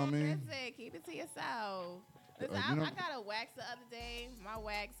right, you know what I mean? Listen, keep it to yourself. Listen, you know- I got a wax the other day. My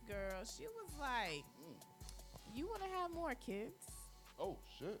wax girl, she was like, you want to have more kids? Oh,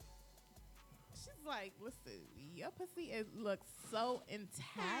 shit. She's like, listen, your pussy looks so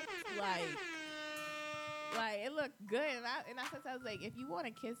intact. Like it looked good. And I said, I was like, if you want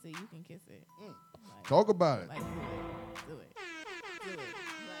to kiss it, you can kiss it. Like, Talk about it. Like, do it.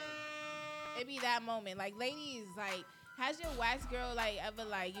 Like, it be that moment. Like, ladies, like, has your wax girl, like, ever,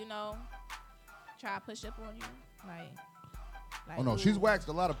 like, try to push up on you? Like Oh, no, ooh. she's waxed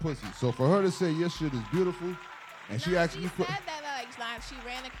a lot of pussy. So for her to say your shit is beautiful, and she actually said that, like, she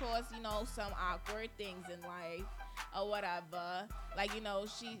ran across, some awkward things in life or whatever. Like,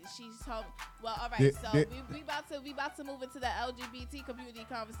 she's told. Well, all right. So we about to move into the LGBT community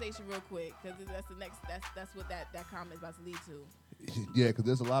conversation real quick, because that's the next. That's what that comment is about to lead to. Yeah, because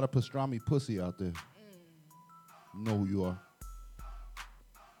there's a lot of pastrami pussy out there. You know who you are.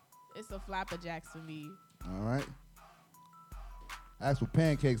 It's a flapperjacks for me. All right. Ask for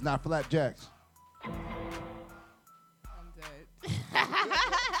pancakes, not flapjacks. I'm dead.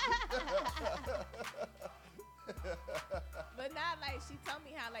 But not like she told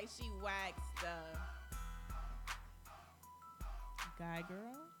me how like she waxed guy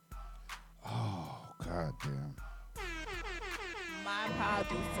girl. Oh, god damn. My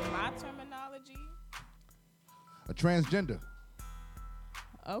apologies to my terminology. A transgender.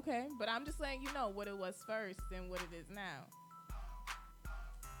 Okay, but I'm just letting you know what it was first and what it is now.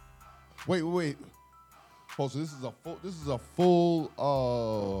 Wait. Oh, so this is a full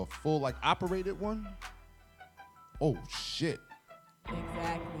like operated one? Oh shit.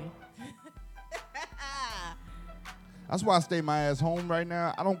 Exactly. That's why I stay my ass home right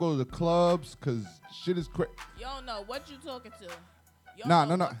now. I don't go to the clubs because shit is crazy. You don't know what you talking to. You don't Nah,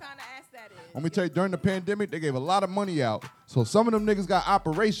 know no. what kind of ass that is. Let me tell you, during the pandemic, they gave a lot of money out. So some of them niggas got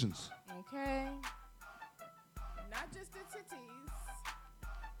operations. Okay. Not just the titties.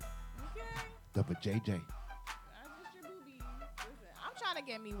 Okay. The JJ. Not just your boobies. Listen, I'm trying to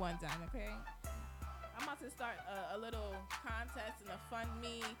get me one done, okay? I'm about to start a little contest and a fund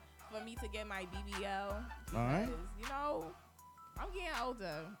me for me to get my BBL. All right. Because, I'm getting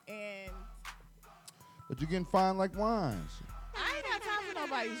older and But you're getting fine like wines. I ain't got time for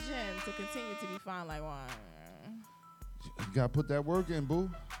nobody's gym to continue to be fine like wine. You gotta put that work in, boo.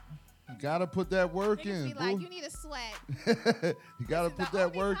 You gotta put that work Niggas in, be boo. like, you need a sweat. You gotta Listen, put the that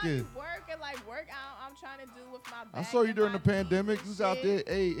only work time in. you work out, I'm trying to do with my back. I saw you and during my the pandemic. knees You was and out there,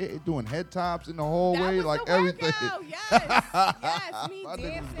 shit. doing head tops in the That hallway, was like the everything. workout. Yes, me My niggas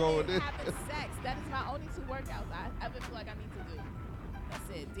dancing going and in. having sex. That is my only 2 workouts I ever feel like I need to do. That's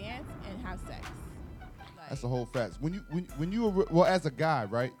it, dance and have sex. Like, That's the whole fact. When you well, as a guy,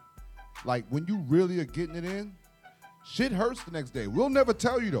 right? Like when you really are getting it in, shit hurts the next day. We'll never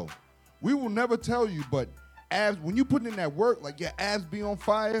tell you though. We will never tell you, but abs, when you putting in that work, like your abs be on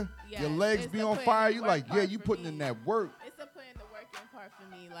fire, yes, your legs it's be the on putting fire, the you work like, yeah, part you for putting me. in that work. It's a putting the work in part for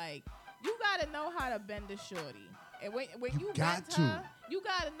me. Like, you gotta know how to bend the shorty. And when you got bend to. her, you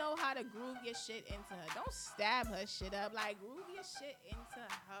gotta know how to groove your shit into her. Don't stab her shit up. Like, groove your shit into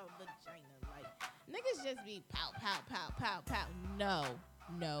her vagina. Like, niggas just be pow, pow, pow, pow, pow. No.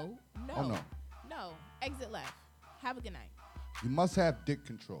 Oh, no. No. Exit left. Have a good night. You must have dick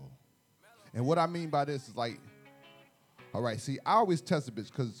control. And what I mean by this is like, all right, see, I always test a bitch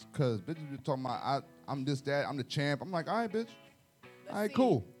because bitches be talking about I'm this, that, I'm the champ. I'm like, all right, bitch. Let's All right, see.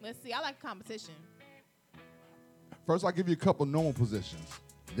 cool. Let's see. I like competition. First, I give you a couple normal positions.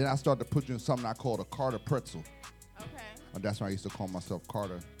 Then I start to put you in something I call a Carter pretzel. Okay. And that's why I used to call myself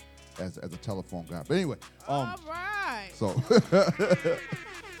Carter as a telephone guy. But anyway, All right. so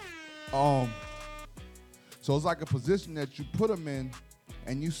so it's like a position that you put them in,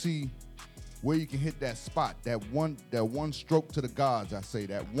 and you see where you can hit that spot, that one stroke to the gods. I say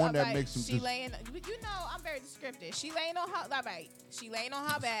that one that Alright, makes them. She laying. I'm very descriptive. She laying on her. All right. She laying on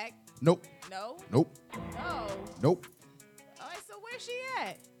her back. Nope. No? Nope. No. Nope. All right, so where's she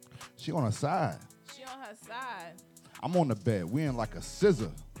at? She on her side. She on her side. I'm on the bed. We in like a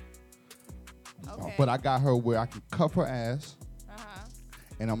scissor. Okay. But I got her where I can cuff her ass, Uh-huh.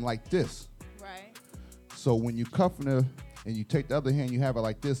 and I'm like this. Right. So when you cuffing her and you take the other hand, you have her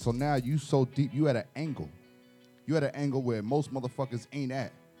like this. So now you so deep, you at an angle. You at an angle where most motherfuckers ain't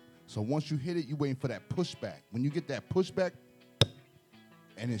at. So once you hit it, you waiting for that pushback. When you get that pushback,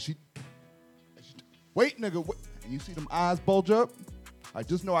 and then she wait, nigga, wait. And you see them eyes bulge up, I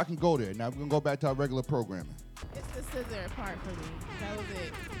just know I can go there. Now we're gonna go back to our regular programming. It's the scissoring part for me. That was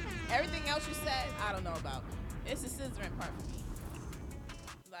it. Everything else you said, I don't know about. It's the scissoring part for me.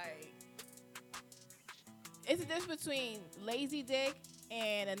 Like, it's the difference between lazy dick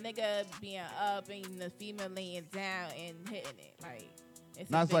and a nigga being up and the female laying down and hitting it. Like, it's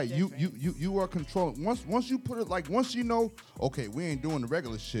Now a it's big like difference. you are controlling. Once you put it like once you know, okay, we ain't doing the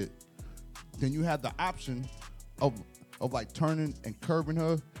regular shit, then you have the option of like turning and curving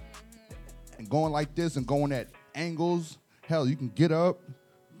her and going like this and going at angles. Hell, you can get up,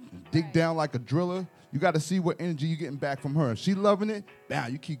 dig down like a driller. You got to see what energy you getting back from her. If she loving it,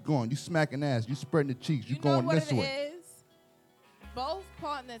 bam, you keep going. You smacking ass. You spreading the cheeks. You know going what this it way. is? Both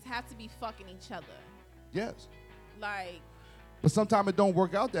partners have to be fucking each other. Yes. Like, But sometimes it don't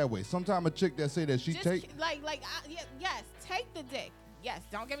work out that way. Sometimes a chick that say that she just take. yes, take the dick. Yes,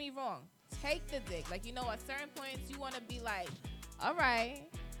 don't get me wrong. Take the dick. Like, you know, at certain points you want to be like, all right,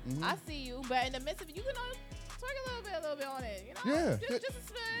 I see you. But in the midst of it, you can twerk a little bit on it. You know, Yeah. just a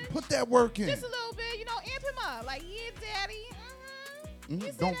smidge. Put that work in. Just a little bit, you know, amp him up. Like, yeah, daddy. You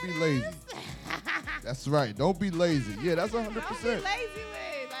see Don't that be lazy. ass? That's right. Don't be lazy. Yeah, that's 100%. Don't be lazy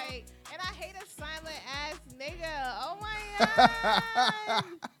with it. Like, and I hate a silent ass nigga. Oh my god. I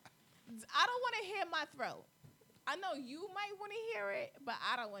don't want to hear my throat. I know you might want to hear it, but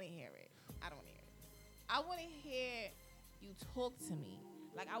I don't want to hear it. I don't want to hear it. I want to hear you talk to me.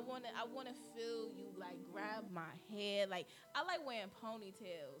 Like, I want to feel you, like, grab my hair. Like, I like wearing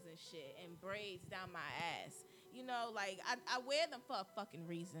ponytails and shit and braids down my ass. You know, like, I wear them for a fucking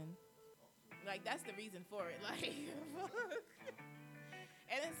reason. Like, that's the reason for it. Like,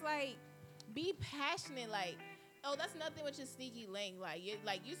 and it's like, be passionate. Like, oh, that's nothing with your sneaky link. Like,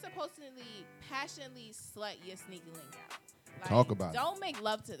 you're supposed to passionately slut your sneaky link out. Like, Talk about it. Don't make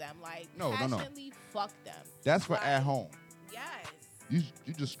love to them. Like, No. passionately fuck them. That's for Like, at home. Yes. You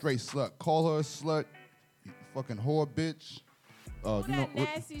just straight slut. Call her a slut. You fucking whore bitch. Do You know, that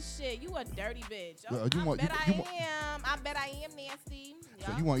nasty shit. You a dirty bitch. Oh, you I want- bet you I want- am. I bet I am nasty. so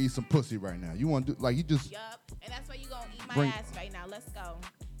Yup. you want to eat some pussy right now. You want to do like you just Yup. And that's why you gonna eat my Bring- ass right now. Let's go.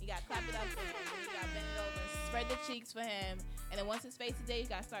 You gotta clap it up for him. Then you gotta bend it over and spread the cheeks for him. And then once his face is there, you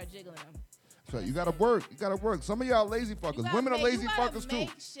gotta start jiggling him. so you gotta work. You gotta work. Some of y'all lazy You fuckers. gotta Women are make- lazy you gotta fuckers too.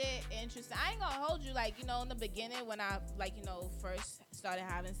 make shit interesting. I ain't gonna hold you. Like, you know, in the beginning when I, like, you know, first started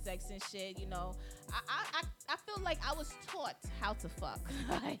having sex and shit, you know, I feel like I was taught how to fuck.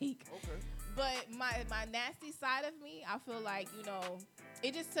 Like, but my nasty side of me, I feel like, you know,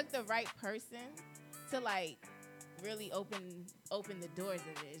 it just took the right person to, like, really open the doors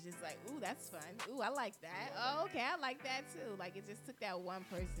of it. It's just like, ooh, that's fun. Ooh, I like that. Oh, okay, I like that too. Like, it just took that one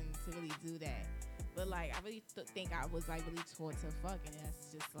person to really do that. But, like, I really think I was, like, really taught to fuck, and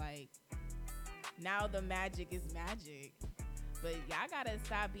that's just like, now the magic is magic. But y'all gotta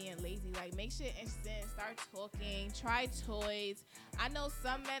stop being lazy. Like, make shit interesting. Start talking. Try toys. I know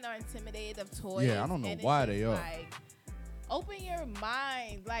some men are intimidated of toys. Yeah, I don't know and it's why just they are. Like, open your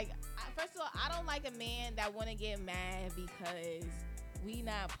mind. Like, first of all, I don't like a man that want to get mad because we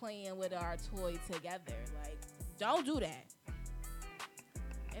not playing with our toy together. Like, don't do that.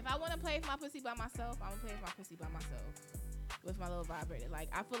 If I want to play with my pussy by myself, I'm gonna play with my pussy by myself with my little vibrator. Like,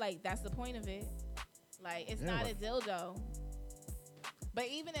 I feel like that's the point of it. Like, it's Yeah, not like- a dildo. But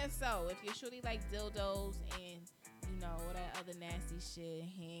even if so, if you're shooting like dildos and, you know, all that other nasty shit,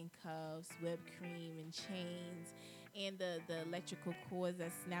 handcuffs, whipped cream and chains, and the electrical cords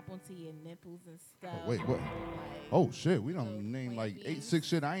that snap onto your nipples and stuff. Oh, wait, what? Like, Oh shit, we little don't name like clampies. 8-6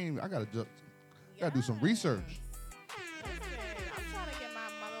 shit. I gotta do some research. Listen, I'm trying to get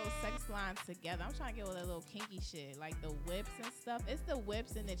my little sex line together. I'm trying to get all that little kinky shit, like the whips and stuff. It's the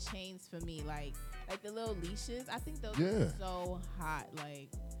whips and the chains for me, like the little leashes. I think those Yeah. are so hot. Like,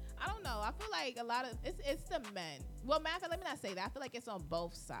 I don't know. I feel like a lot of it's the men. Well, matter of fact, let me not say that. I feel like it's on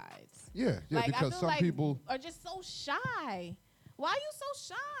both sides. Yeah, Like, I because feel some like people are just so shy. Why are you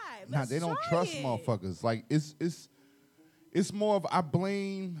so shy? nah, Let's they don't try trust it. motherfuckers. Like it's more of I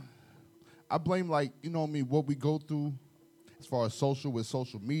blame like, you know what I mean, what we go through as far as social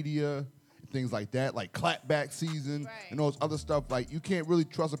media, things like that, like clapback season Right. and all this other stuff. Like you can't really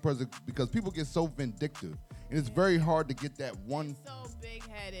trust a person because people get so vindictive, and it's very hard to get that one So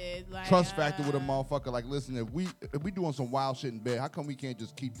big-headed. Like, trust factor with a motherfucker. Like, listen, if we doing some wild shit in bed, how come we can't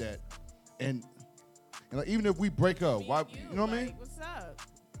just keep that? And like, even if we break up, why? You know what I mean? Like, what's up?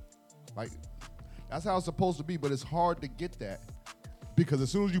 Like, that's how it's supposed to be, but it's hard to get that because as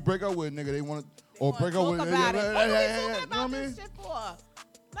soon as you break up with a nigga, they want to or break up with Talk about it. What are we you talking know what about I mean? this shit for?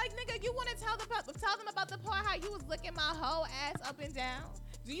 Like, nigga, you want to tell them about the part how you was licking my whole ass up and down?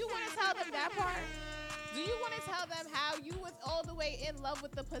 Do you want to tell them that part? Do you want to tell them how you was all the way in love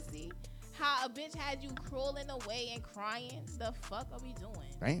with the pussy? How a bitch had you crawling away and crying? The fuck are we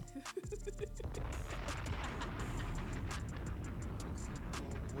doing? Damn.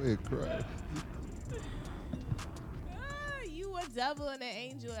 Weird crap. You a devil and an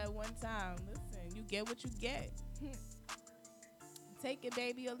angel at one time. Listen, you get what you get. Take it,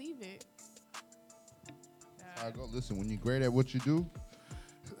 baby, or leave it. I go. Listen, when you're great at what you do,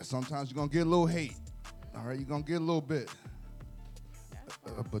 sometimes you're gonna get a little hate. All right, you're gonna get a little bit.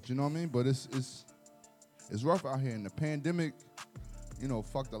 But you know what I mean? But it's rough out here. And the pandemic, you know,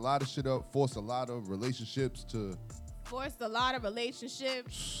 fucked a lot of shit up, forced a lot of relationships to. Forced a lot of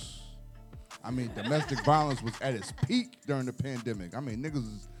relationships. I mean, domestic violence was at its peak during the pandemic. I mean, niggas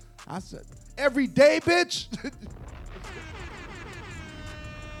is, I said, every day, bitch.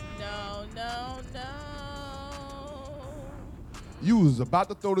 No. You was about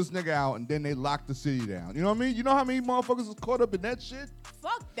to throw this nigga out, and then they locked the city down. You know what I mean? You know how many motherfuckers was caught up in that shit?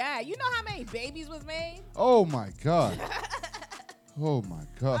 Fuck that. You know how many babies was made? Oh, my God. Oh, my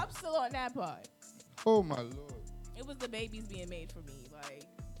God. I'm still on that part. Oh, my Lord. It was the babies being made for me. Like,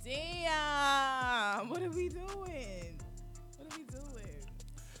 damn. What are we doing?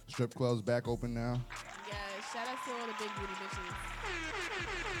 Strip clubs back open now. Yeah, shout out to all the big booty bitches.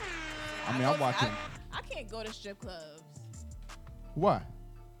 I mean, I'm watching. I can't go to strip clubs. Why?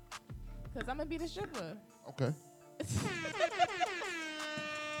 Because I'm going to be the stripper. Okay. I'm going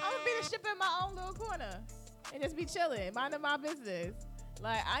to be the stripper in my own little corner. And just be chilling, minding my business.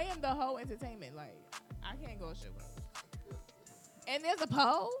 Like, I am the whole entertainment. Like, I can't go to strip clubs. And there's a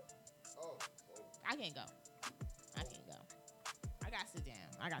pole? I can't go. I got to sit down.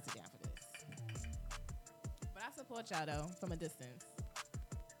 I got to sit down for this. But I support y'all, though, from a distance.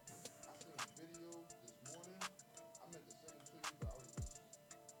 I seen a video this morning. I meant to send it to you, but I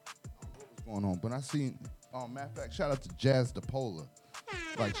don't know what's going on. But I seen, matter of fact, shout out to Jazz DePola.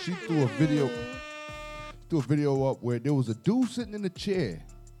 Like, she threw a video up where there was a dude sitting in a chair,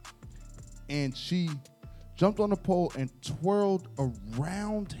 and she jumped on the pole and twirled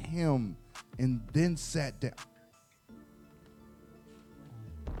around him and then sat down.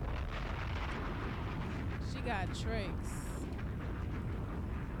 She got tricks.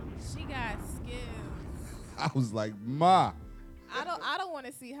 She got skills. I was like, Ma. I don't want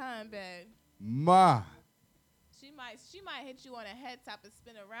to see her in bed. Ma. She might hit you on the head top and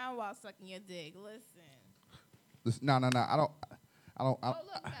spin around while sucking your dick. Listen. No. I don't. Oh,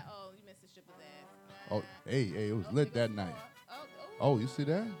 look. Oh, you missed the stripper's ass. Oh, hey, it was lit that night. Oh, you see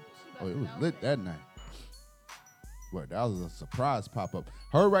that? Oh, it was lit that night. Well, that was a surprise pop-up.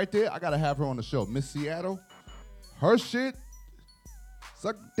 Her right there, I got to have her on the show. Miss Seattle, her shit,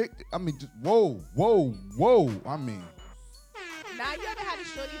 suck dick. I mean, just whoa. I mean. Now, you ever had a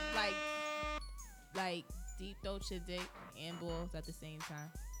shorty, like deep throat your dick and balls at the same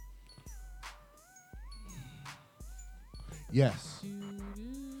time? Yes.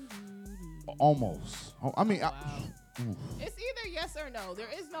 Almost. I mean, wow. It's either yes or no. There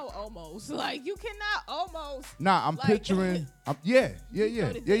is no almost. Like, you cannot almost. Nah, I'm like, picturing. Yeah.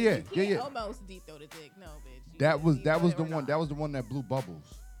 You can't almost deep throw the dick. No, bitch. That was the one. That was the one that blew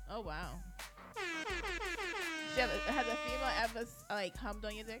bubbles. Oh wow. Has a female ever like hummed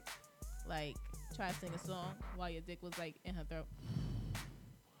on your dick? Like try to sing a song while your dick was like in her throat?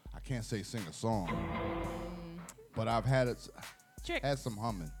 I can't say sing a song, but I've had it. Trick. Had some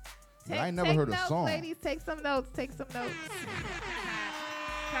humming. But I ain't never heard a song. Ladies, take some notes. Take some notes.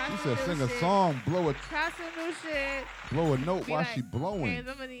 She said sing a song, blow Try some new shit. a note Be while like, she blowing. Hey,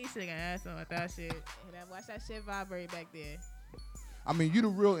 somebody should have something with that shit. And then watch that shit vibrate back there. I mean, you the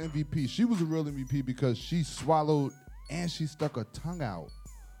real MVP. She was a real MVP because she swallowed and she stuck her tongue out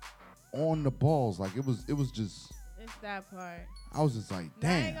on the balls. Like it was just. It's that part. I was just like, Now,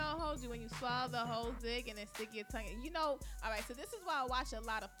 I ain't damn. gonna hold you when you swallow the whole dick and then stick your tongue. You know, all right. So this is why I watch a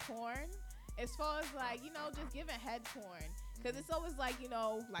lot of porn. As far as like, you know, just giving head porn. Because it's always like, you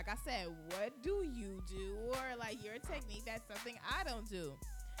know, like I said, what do you do? Or like your technique, that's something I don't do.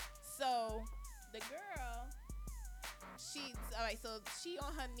 So the girl, all right, so she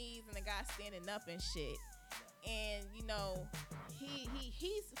on her knees and the guy standing up and shit. And, you know,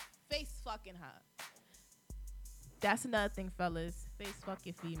 he's face fucking her. That's another thing, fellas. Face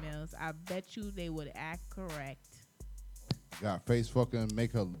fucking females. I bet you they would act correct. Got face fucking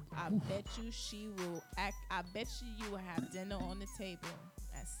make her. I bet you she will act. I bet you will have dinner on the table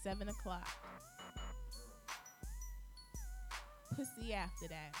at 7 o'clock. Pussy after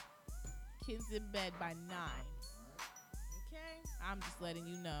that. Kids in bed by 9. Okay? I'm just letting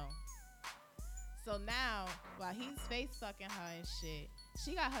you know. So now, while he's face fucking her and shit,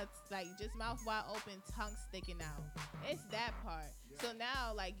 she got her like just mouth wide open, tongue sticking out. It's that part. So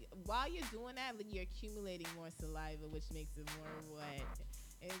now, like, while you're doing that, like, you're accumulating more saliva, which makes it more wet.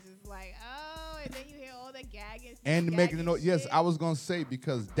 It's just like, oh, and then you hear all the gagging. And making the noise. shit. Yes, I was gonna say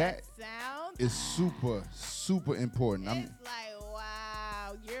because that Sound is super, super important. It's like,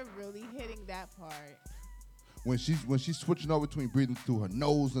 wow, you're really hitting that part. When she's switching over between breathing through her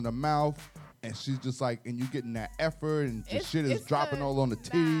nose and her mouth, and she's just like, and you getting that effort, and the shit is dropping all on the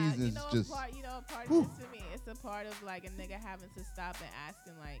titties, and it's just. Part of this to me, it's a part of like a nigga having to stop and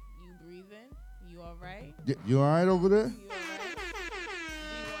asking like, you breathing? You all right? You all right over there? You all right? Do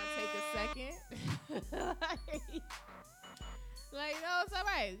you want to take a second? Like, no, it's all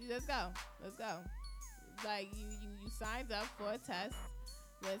right. Let's go. Like, you signed up for a test.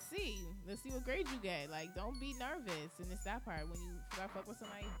 Let's see what grade you get. Like, don't be nervous. And it's that part. When you fuck with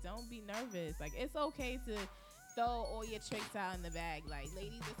somebody, don't be nervous. Like, it's okay to throw all your tricks out in the bag. Like,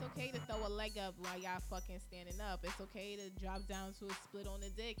 ladies, it's okay to throw a leg up while y'all fucking standing up. It's okay to drop down to a split on the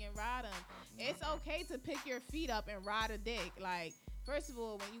dick and ride them. It's okay to pick your feet up and ride a dick. Like, first of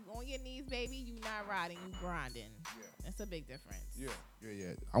all, when you on your knees, baby, you not riding, you grinding. Yeah. That's a big difference. Yeah.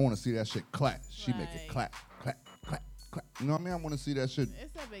 I want to see that shit clap. She make it clap. You know what I mean? I want to see that shit.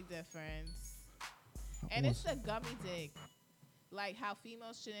 It's a big difference. And it's the gummy dick. Like how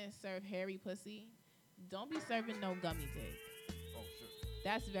females shouldn't serve hairy pussy. Don't be serving no gummy dick. Oh, shit.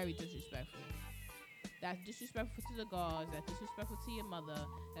 That's very disrespectful. That's disrespectful to the guards. That's disrespectful to your mother.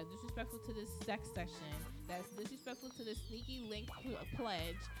 That's disrespectful to the sex section. That's disrespectful to the sneaky link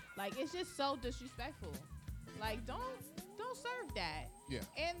pledge. Like, it's just so disrespectful. Like, don't serve that. Yeah.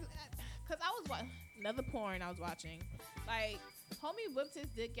 And because I was watching another porn I was watching. Like, homie whipped his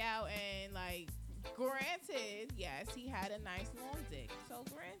dick out and, like, granted, yes, he had a nice long dick. So,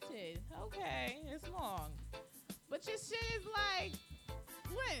 granted, okay, it's long. But your shit is, like,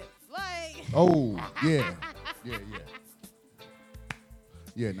 what? Like... Oh, yeah.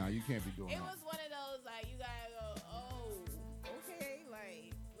 Yeah, no, you can't be doing that. It was one of those, like, you gotta go, oh, okay,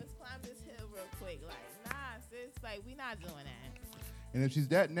 like, let's climb this hill real quick. Like, nah, sis, like, we not doing that. And if she's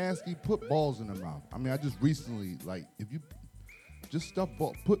that nasty, put balls in her mouth. I mean, I just recently, like, if you just stuff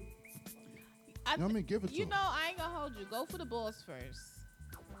ball, you know what I mean? Give it to her. You know, I ain't gonna hold you. Go for the balls first.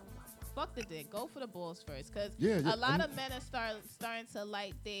 Fuck the dick. Go for the balls first. Because a lot of men are starting to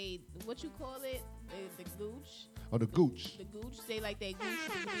like what you call it? The gooch. Oh, the gooch. The gooch. They like they gooch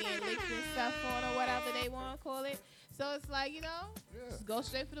being licked and stuff on or whatever they want to call it. So it's like, you know, just go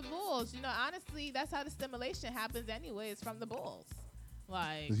straight for the balls. You know, honestly, that's how the stimulation happens anyway. It's from the balls.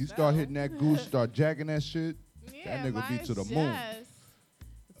 Like, you start hitting that gooch, start jacking that shit, that nigga be to the moon.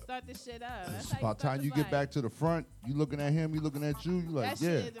 Start this shit up. It's about time you get back to the front. You looking at him, you looking at you. You like, that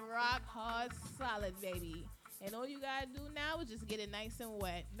shit is rock hard solid, baby. And all you gotta do now is just get it nice and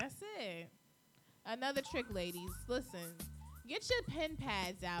wet. That's it. Another trick, ladies. Listen, get your pen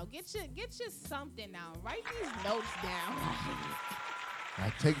pads out. Get your something out. Write these notes down.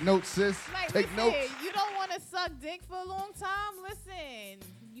 Take notes, sis. Like, take notes. You don't want to suck dick for a long time? Listen,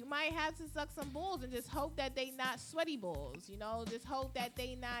 you might have to suck some balls and just hope that they not sweaty balls. You know, just hope that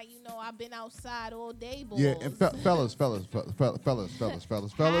they not, you know, I've been outside all day balls. Yeah, and fellas. Have some respect,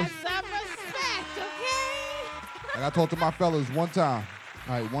 okay? Like I talked to my fellas one time.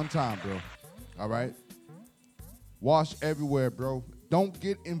 All right, one time, bro. All right. Wash everywhere, bro. Don't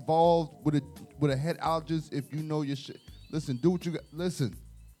get involved with a head allergist if you know your shit. Listen, do what you got. Listen.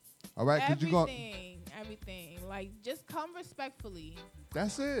 All right? Everything. Like, just come respectfully.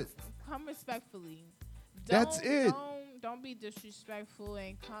 That's it. Come respectfully. That's it. Don't be disrespectful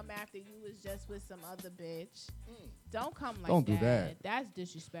and come after you was just with some other bitch. Don't come like that. Don't do that. That's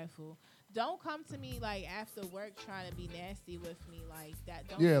disrespectful. Don't come to me like after work trying to be nasty with me like that.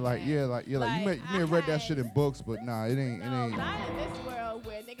 Don't do that. You may have read that shit in books, but nah, it ain't. Not in this world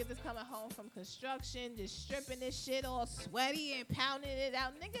where niggas is coming home from construction, just stripping this shit all sweaty and pounding it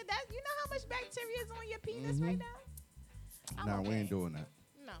out. Nigga, you know how much bacteria is on your penis right now? Nah, we ain't doing that.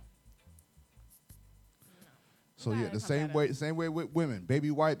 No. So yeah, the same way with women.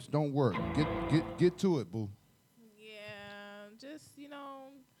 Baby wipes don't work. Get to it, boo. Yeah,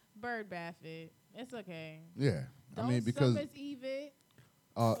 bird bath it. It's okay. Yeah. Don't I mean, because service Eve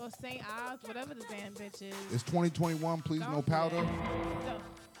uh, or St. Ives, whatever the damn bitch is. it's 2021. Please, Don't no do powder. that.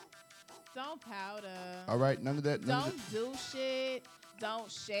 Don't powder. All right, none of that. None Don't of do shit.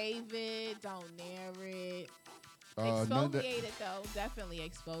 Don't shave it. Don't nair it. none of that. Exfoliate it though. Definitely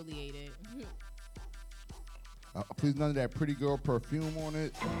exfoliate it. Please, none of that pretty girl perfume on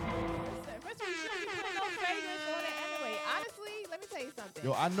it. First of all, you shouldn't be putting no fragrance on it anyway. Honestly, let me tell you something.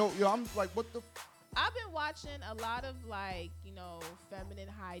 Yo, I know. Yo, I'm like, what the? I've been watching a lot of like, feminine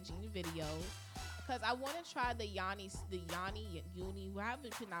hygiene videos because I want to try the Uni, however you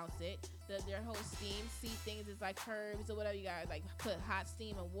pronounce it. Their whole steam seat things is like herbs or whatever. You guys like put hot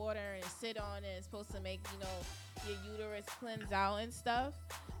steam and water and sit on it. It's supposed to make, your uterus cleanse out and stuff.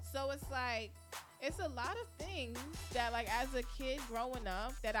 So it's like, it's a lot of things that like as a kid growing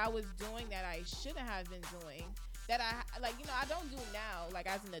up that I was doing that I shouldn't have been doing. That I don't do now, like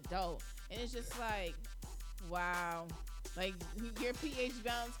as an adult. And it's just like, wow. Like your pH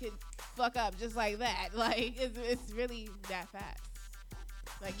balance could fuck up just like that. Like it's really that fast.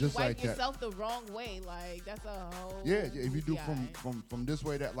 Like Just you wipe like that. yourself the wrong way. Like that's a whole Yeah, if you do UTI. from this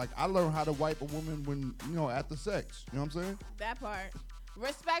way, that like I learned how to wipe a woman when after sex. You know what I'm saying? That part.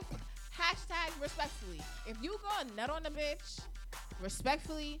 Respect. Hashtag respectfully. If you go nut on the bitch,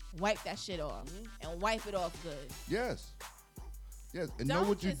 respectfully wipe that shit off and wipe it off good. Yes. Yes, and know Don't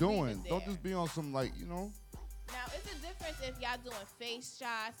what you're just leave doing. it Don't there. just be on some like Now, it's a difference if y'all doing face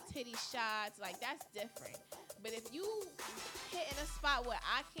shots, titty shots, like that's different. But if you hitting a spot where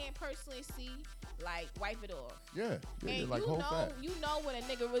I can't personally see, like wipe it off. Yeah, And like whole fat. you know when a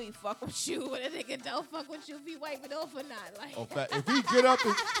nigga really fuck with you, when a nigga don't fuck with you, if he wipe it off or not. Like Oh, fat. If he get up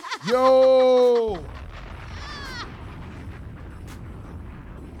and yo.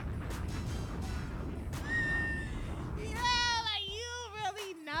 yeah, like you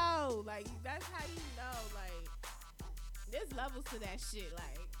really know. Like that's how you know. Like there's levels to that shit.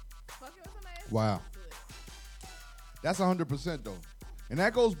 Like fucking with somebody else. Wow. To it. That's 100% though, and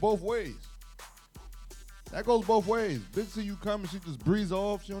that goes both ways. That goes both ways. Bitch see you come and she just breeze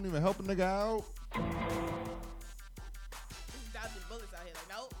off. She don't even help a nigga out. This is dodging bullets out here.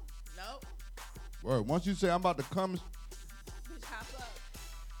 Like nope. Word. Once you say I'm about to come, Bitch,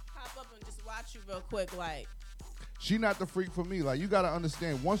 hop up and just watch you real quick. Like she not the freak for me. Like you gotta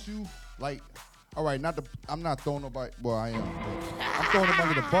understand. Once you like, all right, I'm not throwing nobody. Well, I am. But I'm throwing them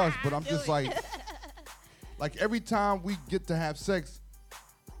under the bus, but I'm just like every time we get to have sex,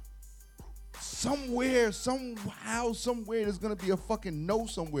 somewhere, somehow, somewhere, there's gonna be a fucking no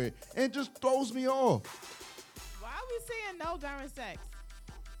somewhere, and it just throws me off. why are we saying no during sex?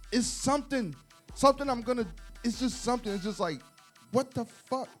 It's something I'm gonna. It's just something. It's just like, what the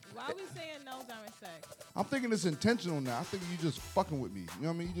fuck? Why are we saying no during sex? I'm thinking it's intentional now. I think you just fucking with me. You know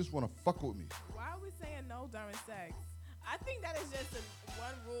what I mean? You just want to fuck with me. Why are we saying no during sex? I think that is just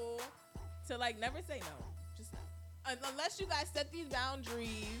one rule to like never say no. Just unless you guys set these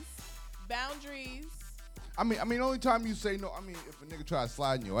boundaries. I mean, only time you say no. I mean, if a nigga try to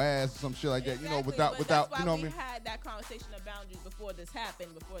slide in your ass or some shit like that, Exactly, without, but that's why you know what I we mean? had that conversation of boundaries before this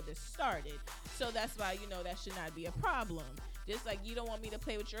happened, before this started. So that's why that should not be a problem. Just like you don't want me to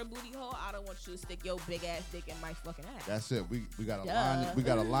play with your booty hole, I don't want you to stick your big ass dick in my fucking ass. That's it. We got a Duh. line. We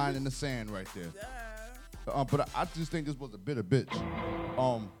got a line in the sand right there. Duh. But I just think this was a bit of bitch.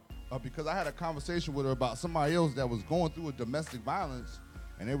 Because I had a conversation with her about somebody else that was going through a domestic violence,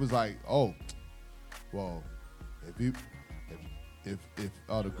 and it was like, oh, well, if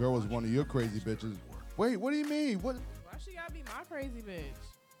the girl was one of your crazy bitches, wait, what do you mean? What? Why she gotta be my crazy bitch?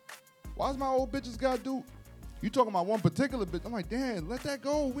 Why's my old bitches gotta do? You talking about one particular bitch? I'm like, damn, let that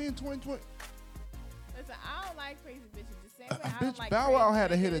go. We in 2020. Listen, I don't like crazy bitches. The same way I Bitch, don't like Bow Wow crazy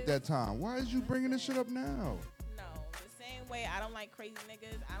had a hit niggas. at that time. Why is you bringing this shit up now? No, the same way I don't like crazy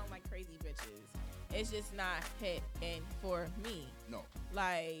niggas, I don't like crazy bitches. It's just not hitting for me. No.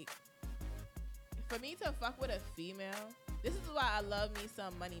 Like, for me to fuck with a female, this is why I love me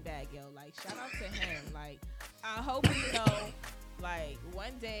some Moneybag, yo. Like, shout out to him. Like, I hope you know, like,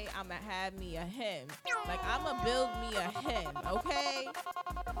 one day I'ma have me a him. Like, I'ma build me a him, okay?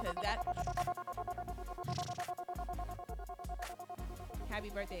 Cause that. Happy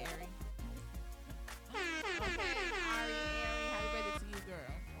birthday, Ari. Ari, happy birthday to you,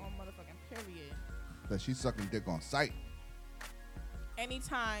 girl. On motherfucking period. That she's sucking dick on sight.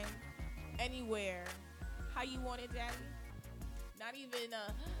 Anytime, anywhere, how you want it, daddy. Not even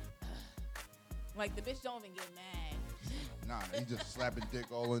like the bitch don't even get mad. Nah, he just slapping dick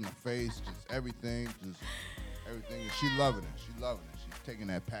all in the face, just everything. And she loving it. She loving it. She's taking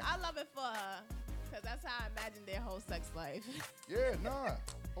that pack. I love it for her. Because that's how I imagine their whole sex life. Yeah, nah.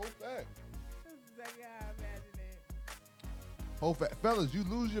 Whole fact. That's exactly how I imagine it. Whole fact. Fellas, you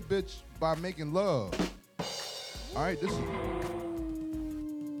lose your bitch by making love. All right, this is.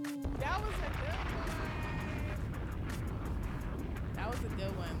 That was a good one. That was a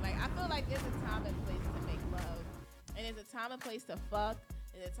good one. Like, I feel like there's a time and place to make love. And there's a time and place to fuck.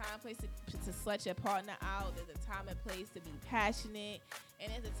 There's a time and place to slut your partner out. There's a time and place to be passionate.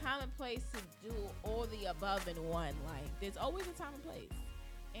 And there's a time and place to do all the above in one. Like, there's always a time and place.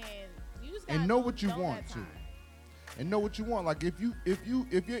 And you just gotta know what you know want that to. time. And know what you want. Like if you're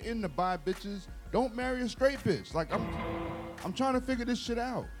into buy bitches, don't marry a straight bitch. Like I'm trying to figure this shit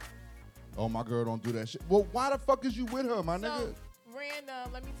out. Oh, my girl don't do that shit. Well, why the fuck is you with her, my nigga?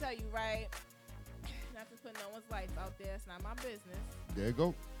 Random, let me tell you, right? Not to put no one's life out there, it's not my business. There you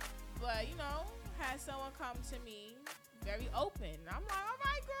go. But, you know, had someone come to me very open. I'm like, all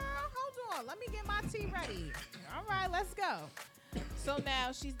right, girl, hold on. Let me get my tea ready. All right, let's go. So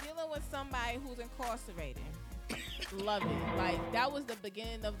now she's dealing with somebody who's incarcerated. Love it. Like, that was the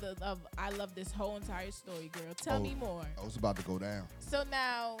beginning of I love this whole entire story, girl. Tell me more. I was about to go down. So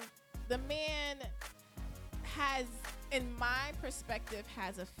now the man has, in my perspective,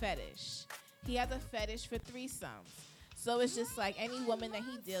 has a fetish. He has a fetish for threesomes. So it's just like any woman that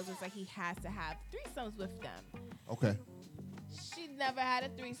he deals with, like he has to have threesomes with them. Okay. She never had a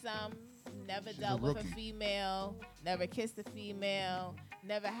threesome, never dealt with a female, never kissed a female,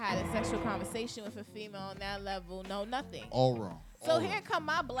 never had a sexual conversation with a female on that level. No, nothing. All wrong. So here come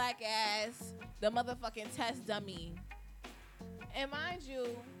my black ass, the motherfucking test dummy. And mind you,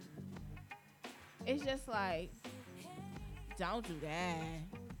 it's just like, don't do that.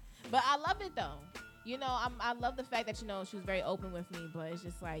 But I love it though. You know, I love the fact that, you know, she was very open with me, but it's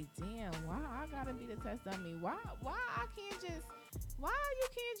just like, damn, why I gotta be the test dummy? Why you can't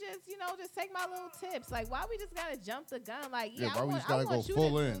just, you know, just take my little tips? Like, why we just gotta jump the gun? Like, yeah, why we just I gotta want go you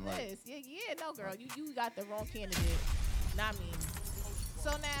full to in? do Like, this. Yeah, no, girl, you got the wrong candidate, not me. So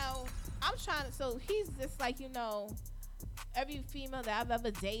now so he's just like, you know, every female that I've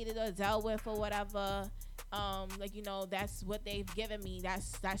ever dated or dealt with or whatever, like, you know, that's what they've given me.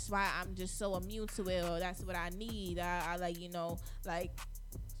 That's why I'm just so immune to it, or that's what I need. I like, you know, like,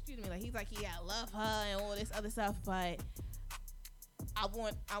 excuse me, like he's like, yeah, I love her and all this other stuff, but I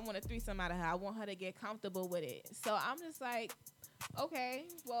want a threesome out of her. I want her to get comfortable with it. So I'm just like, okay,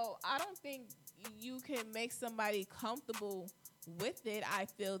 well, I don't think you can make somebody comfortable with it. I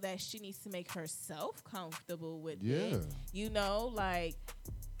feel that she needs to make herself comfortable with it. You know, like,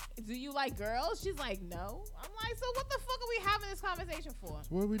 do you like girls? She's like, no. I'm like, so what the fuck are we having this conversation for?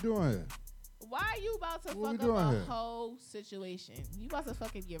 What are we doing here? Why are you about to What fuck we up doing a here? whole situation? You about to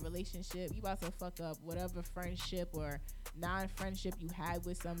fuck up your relationship. You about to fuck up whatever friendship or non-friendship you had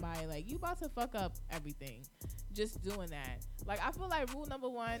with somebody. Like, you about to fuck up everything just doing that. Like, I feel like rule number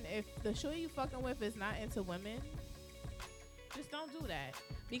one, if the shorty you fucking with is not into women, just don't do that.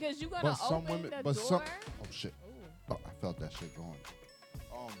 Because you're going to open the door. Oh, shit. Oh, I felt that shit going.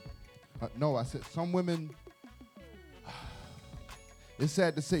 No, I said some women, it's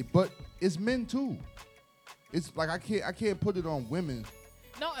sad to say, but it's men too. It's like I can't put it on women.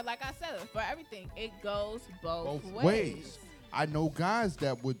 No, and like I said, for everything, it goes both ways. I know guys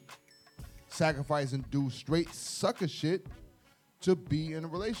that would sacrifice and do straight sucker shit to be in a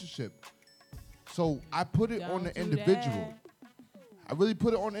relationship. So I put it on the individual. I really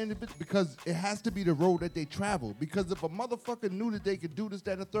put it on the individual because it has to be the road that they travel. Because if a motherfucker knew that they could do this,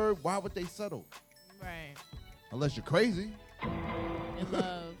 that, and the third, why would they settle? Right. Unless you're crazy. In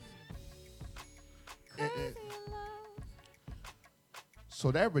love. Crazy in love. So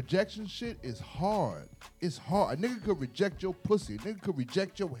that rejection shit is hard. It's hard. A nigga could reject your pussy. A nigga could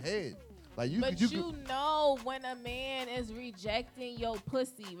reject your head. Like you know when a man is rejecting your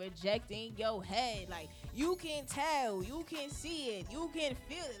pussy, rejecting your head, like you can tell, you can see it, you can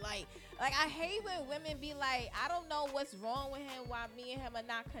feel it. Like I hate when women be like, I don't know what's wrong with him, why me and him are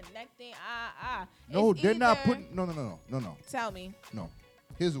not connecting. No, they're not putting. No. Tell me. No,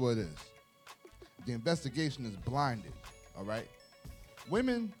 here's what it is. The investigation is blinded. All right.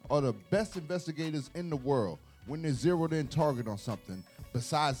 Women are the best investigators in the world when they're zeroed in target on something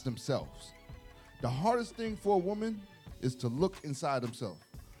besides themselves. The hardest thing for a woman is to look inside themselves.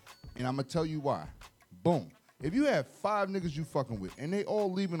 And I'm going to tell you why. Boom. If you have 5 niggas you fucking with and they all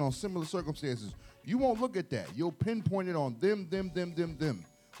leaving on similar circumstances, you won't look at that. You'll pinpoint it on them.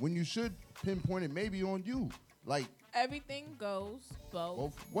 When you should pinpoint it maybe on you. Like, everything goes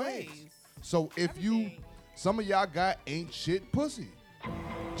both ways. So if some of y'all got ain't shit pussy.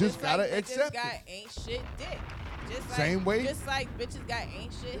 Just gotta accept this guy ain't shit dick. Just like, Same way. Just like bitches got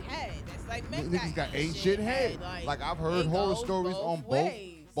ain't shit head. That's like men Niggas got ain't shit head. Like I've heard it horror goes stories both on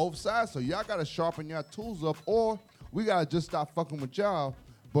ways. both sides. So y'all gotta sharpen your tools up, or we gotta just stop fucking with y'all.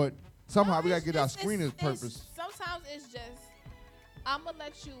 But somehow No, we gotta it's get our just- screening it's- purpose. Sometimes it's just I'm gonna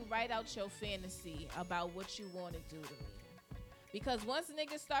let you write out your fantasy about what you want to do to me. Because once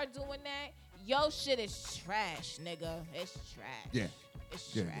niggas start doing that, yo shit is trash, nigga. It's trash. Yeah.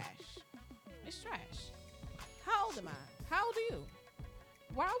 It's Yeah. trash. It's trash. How old am I? How old are you?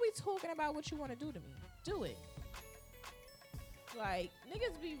 Why are we talking about what you want to do to me? Do it. Like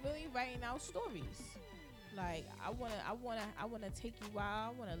niggas be really writing out stories. Like I wanna take you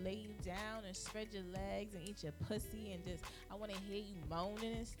out. I wanna lay you down and spread your legs and eat your pussy and just I wanna hear you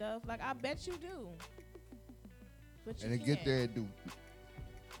moaning and stuff. Like I bet you do. But you And they can't. get there and do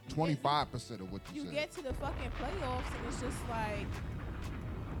 25% of what you You said. get to the fucking playoffs and it's just like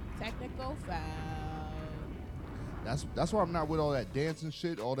technical foul. That's why I'm not with all that dancing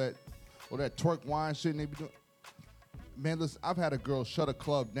shit, all that twerk wine shit they be doing. Man, listen, I've had a girl shut a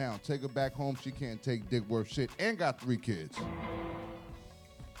club down, take her back home. She can't take dick worth shit, and got 3 kids.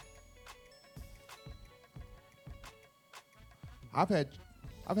 I've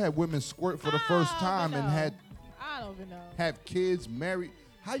had women squirt for the first time and I don't even know. have kids, married.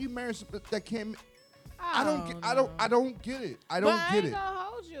 How you marry somebody that can't? I don't get it. I don't get it. I don't but I get ain't it. gonna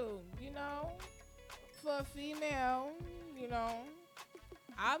hold you, you know. For a female, you know,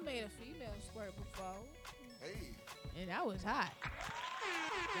 I made a female squirt before, Hey. and that was hot.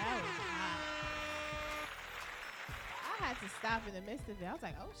 That was hot. I had to stop in the midst of it. I was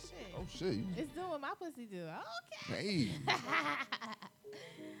like, oh shit. Oh shit. It's doing what my pussy do. Okay. Hey.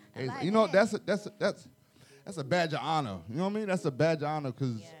 Hey, like you know that. that's a badge of honor. You know what I mean? That's a badge of honor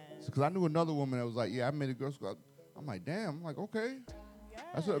because Yes. I knew another woman that was like, yeah, I made a girl squat. I'm like, damn. I'm like, okay.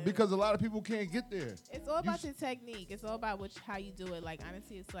 That's Yes. because a lot of people can't get there. It's all You about s- your technique. It's all about how you do it. Like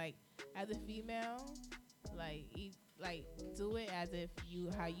honestly, it's like as a female, like do it as if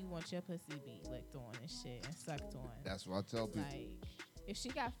how you want your pussy be licked on and shit and sucked on. That's what I tell people. Like if she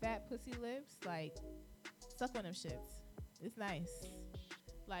got fat pussy lips, like suck on them shits. It's nice.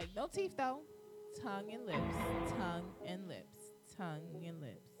 Like no teeth though. Tongue and lips. Tongue and lips. Tongue and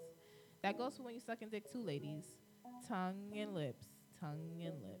lips. That goes for when you sucking dick too, ladies. Tongue and lips. Tongue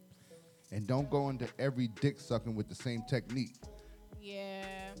and lips. And don't go into every dick sucking with the same technique. Yeah.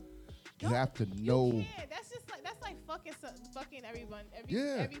 You have to know. Yeah, that's like fucking everyone,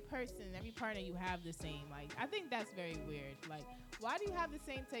 Yeah. every person, every partner you have the same. Like I think that's very weird. Like why do you have the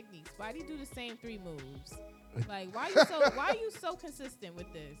same techniques? Why do you do the same 3 moves? Like why are you so consistent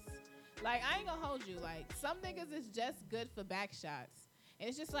with this? Like I ain't gonna hold you. Like some niggas is just good for back shots. And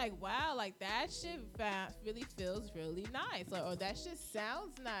it's just like, wow, like that shit really feels really nice. Or that shit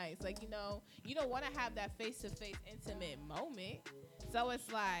sounds nice. Like, you know, you don't want to have that face-to-face intimate moment. So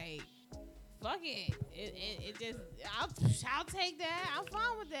it's like, fuck it. It just, I'll take that. I'm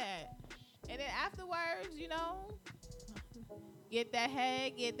fine with that. And then afterwards, you know, get that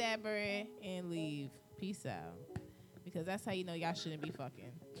head, get that bread, and leave. Peace out. Because that's how you know y'all shouldn't be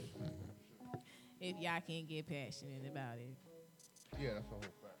fucking. If y'all can't get passionate about it. Yeah, that's the whole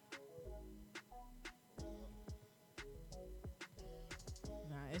fact.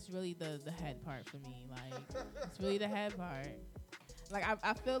 Nah, it's really the head part for me. Like, it's really the head part. Like,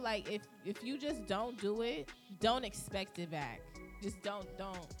 I feel like if you just don't do it, don't expect it back. Just don't.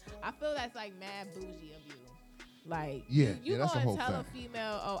 I feel that's like mad bougie of you. Like, Yeah, you that's the gonna whole tell fact. a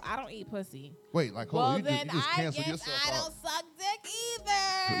female, oh, I don't eat pussy. Wait, like, hold Well, on. You then just I cancel guess yourself I out. don't suck dick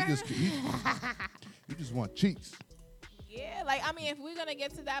either. So you just want cheeks. Yeah, like I mean, if we're gonna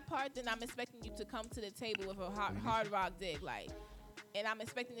get to that part, then I'm expecting you to come to the table with a hard rock dick, like, and I'm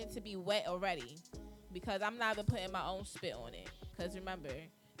expecting it to be wet already, because I'm not even putting my own spit on it. Because remember,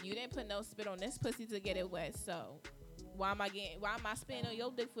 you didn't put no spit on this pussy to get it wet, so why am I spitting on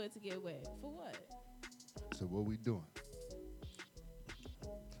your dick for it to get wet? For what? So what we doing?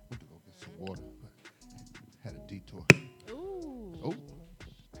 Went to go get some water. Had a detour. Ooh. Oh.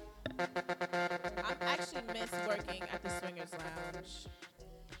 I actually miss working at the Swingers Lounge.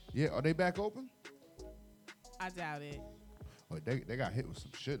 Yeah, are they back open? I doubt it. Oh, they got hit with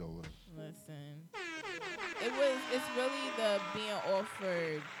some shit over there. Listen, it's really the being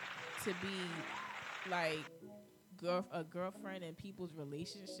offered to be like a girlfriend in people's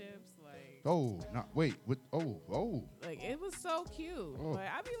relationships. Like, Oh, not wait. What? Oh. like it was so cute. Oh. Like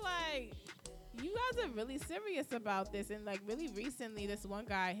I be like, you guys are really serious about this. And like really recently, this one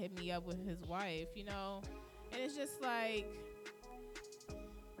guy hit me up with his wife, you know, and it's just like,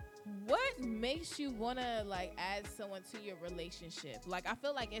 what makes you wanna like add someone to your relationship? Like I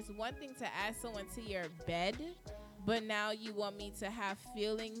feel like it's one thing to add someone to your bed, But now you want me to have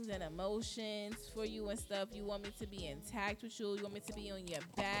feelings and emotions for you and stuff. You want me to be intact with you. You want me to be on your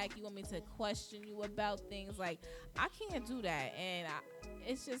back. You want me to question you about things. Like, I can't do that. And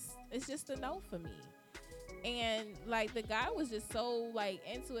it's just a no for me. And like the guy was just so like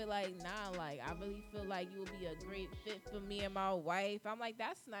into it, like, nah, like I really feel like you would be a great fit for me and my wife. I'm like,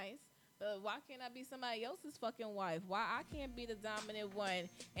 that's nice. But why can't I be somebody else's fucking wife? Why I can't be the dominant one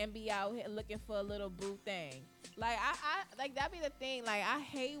and be out here looking for a little boo thing? Like I like that be the thing. Like I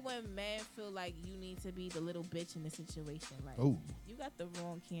hate when men feel like you need to be the little bitch in the situation. Like you got the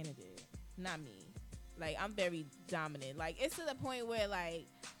wrong candidate, not me. Like I'm very dominant. Like it's to the point where like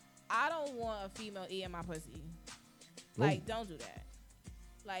I don't want a female eating my pussy. Like don't do that.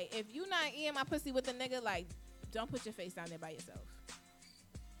 Like if you not eating my pussy with a nigga, like don't put your face down there by yourself.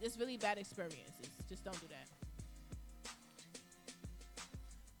 It's really bad experiences. Just don't do that.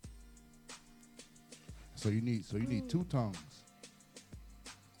 So you need two tongues.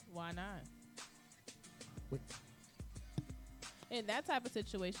 Why not? Wait. In that type of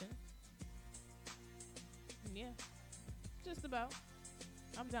situation, yeah, just about.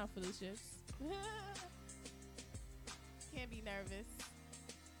 I'm down for the shifts. Can't be nervous.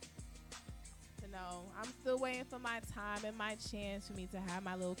 But no, I'm still waiting for my time and my chance for me to have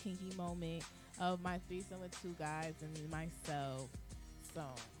my little kinky moment of my threesome with two guys and myself. So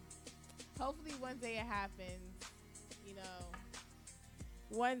hopefully one day it happens. You know,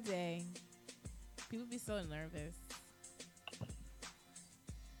 one day. People be so nervous.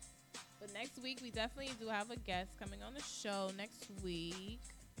 But next week, we definitely do have a guest coming on the show next week.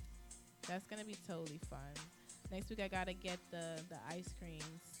 That's going to be totally fun. Next week, I got to get the ice creams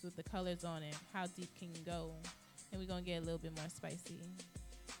with the colors on it. How deep can you go? And we're going to get a little bit more spicy.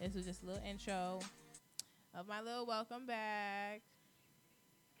 This was just a little intro of my little welcome back.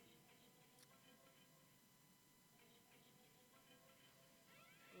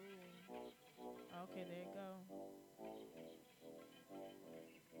 Ooh. Okay, there you go.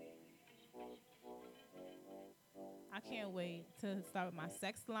 I can't wait to start with my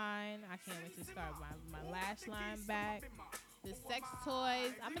sex line. I can't wait to start my lash line back. The sex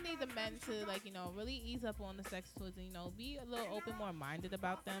toys. I'm going to need the men to, like, you know, really ease up on the sex toys and, you know, be a little open, more minded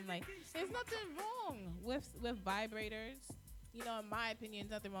about them. Like, there's nothing wrong with vibrators. You know, in my opinion,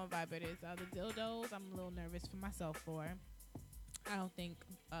 there's nothing wrong with vibrators. The dildos, I'm a little nervous for myself for. I don't think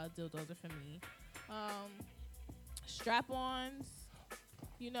dildos are for me. Strap-ons.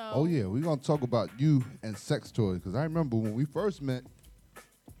 You know. Oh yeah, we're gonna talk about you and sex toys because I remember when we first met,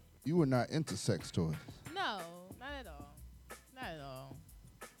 you were not into sex toys. No, not at all. Not at all.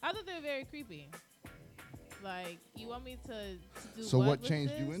 I thought they were very creepy. Like, you want me to do So what with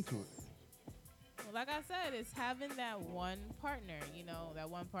changed this? you into it? Well, like I said, it's having that one partner. You know, that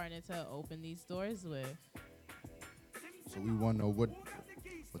one partner to open these doors with. So we want to know what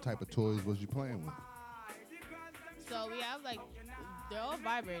type of toys was you playing with? So we have like. They're all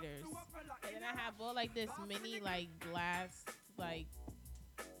vibrators. And then I have all like this mini like glass, like,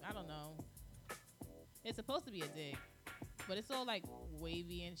 I don't know. It's supposed to be a dick. But it's all like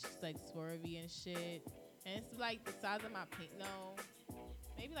wavy and like swervy and shit. And it's like the size of my pink. No.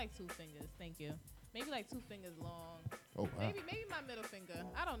 Maybe like 2 fingers. Thank you. Maybe like 2 fingers long. Oh, wow. Maybe my middle finger.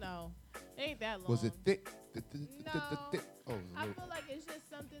 I don't know. It ain't that long. Was it thick? No. Oh, I feel like it's just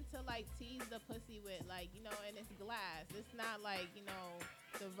something to like tease the pussy with, like, you know, and it's glass. It's not like, you know,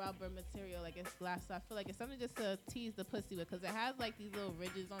 the rubber material, like it's glass. So I feel like it's something just to tease the pussy with because it has like these little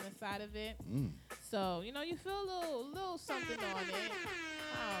ridges on the side of it. So, you know, you feel a little something on it.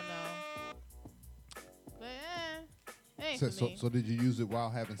 I don't know. But it ain't for me. So did you use it while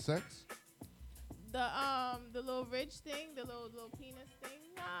having sex? The little ridge thing, the little penis thing.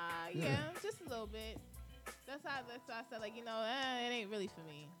 Yeah, just a little bit. That's why I said, like, you know, it ain't really for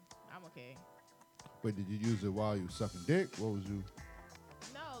me. I'm okay. Wait, did you use it while you sucking dick? What was you?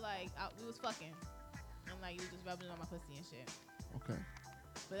 No, like we was fucking, and like you was just rubbing it on my pussy and shit. Okay.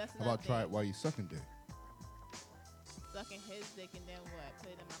 But that's How about try it while you sucking dick? Sucking his dick and then what?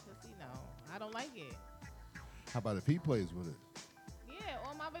 Put it in my pussy? No, I don't like it. How about if he plays with it? Yeah,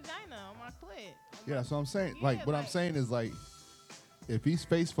 on my vagina, on my clit. Yeah, that's what I'm saying. Yeah, like, what I'm saying is, like, if he's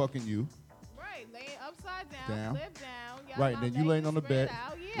face fucking you. Right, laying upside down, flip down. Right, then you laying on the bed.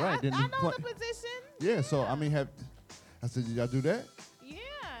 Yeah, right, then I you know the position. Yeah, so, I mean, I said, did y'all do that? Yeah,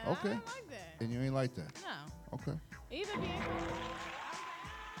 okay. I don't like that. And you ain't like that? No. Okay. Even being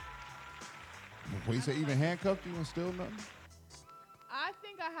Well, you say even handcuffed you and still nothing? I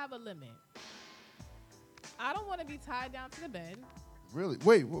think I have a limit. I don't want to be tied down to the bed. Really?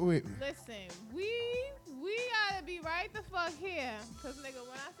 Wait. Listen, we gotta be right the fuck here. Cause nigga,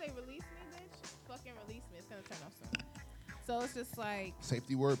 when I say release me, bitch, fucking release me. It's gonna turn off soon. So it's just like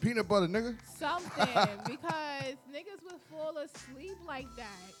Safety word, peanut butter, nigga. something because niggas would fall asleep like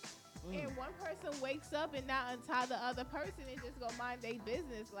that. And one person wakes up and not untie the other person and just go mind their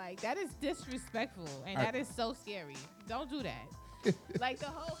business. Like, that is disrespectful. And that is so scary. Don't do that. Like, the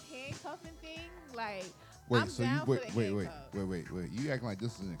whole handcuffing thing, like, Wait, I'm so down you for the wait. handcuff. You acting like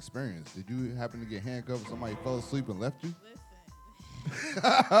this is an experience. Did you happen to get handcuffed? Somebody fell asleep and left you?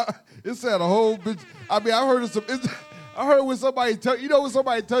 Listen. It said a whole bitch. I mean, I heard of some. I heard when somebody tell when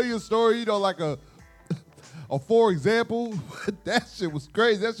somebody tell you a story, like a for example. That shit was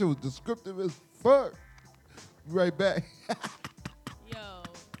crazy. That shit was descriptive as fuck. Be right back. Yo,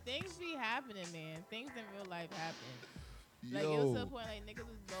 things be happening, man. Things in real life happen. Like, it was to the point, like, niggas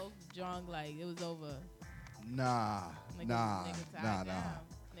was both drunk, like, it was over. Nah. Nigga tied down.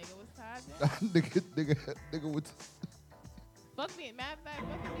 Nigga was tied down. nigga with. Fuck me. Matter of fact,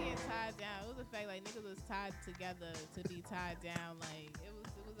 fuck being tied down. It was the fact, like, niggas was tied together to be tied down. Like, it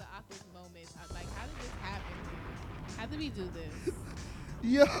was an awkward moment. Like, how did this happen? How did we do this?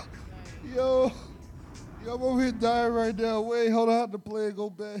 Yo, I'm over here dying right now. Wait, hold on, the play go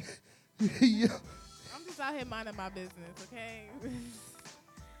back. Yo. I'm just out here minding my business, okay?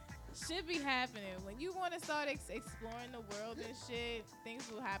 Shit be happening. When you want to start exploring the world and shit, things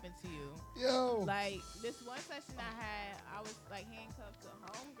will happen to you. Yo. Like, this one session I had, I was, like, handcuffed to a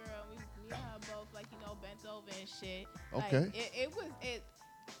homegirl. Me and her both, like, bent over and shit. Okay. Like, it was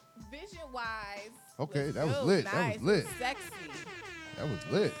vision-wise. Okay, was that was real lit. Nice. That was lit. Sexy. That was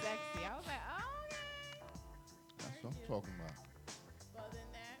lit. Sexy. I was like, oh, yeah. That's what I'm talking about. But then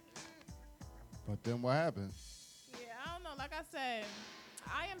that. But then what happened? Yeah, I don't know. Like I said,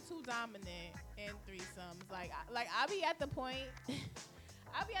 I am too dominant in threesomes. Like I be at the point.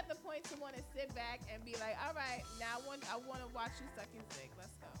 I be at the point to want to sit back and be like, all right, now I want to watch you suck his dick.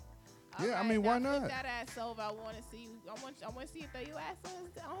 Let's go. All Yeah, I right, mean, why now not? flip that ass over. I want to see you. I want to see you throw your ass on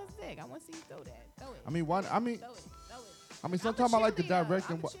his dick. I want to see you throw that. Throw it. I mean, why? I mean, Throw it. I mean, sometimes I like to direct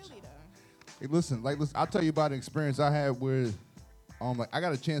and watch. Hey, listen, I'll tell you about an experience I had where, like, I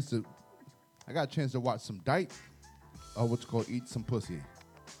got a chance to watch some dyke, what's called eat some pussy.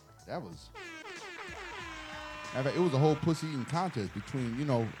 That was. It was a whole pussy eating contest between,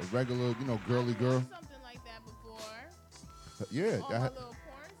 a regular, girly girl. Something like that before. Yeah. On a little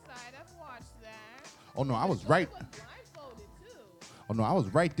porn site, I've watched that. Oh no, I was But right. it was blindfolded too. Oh no, I was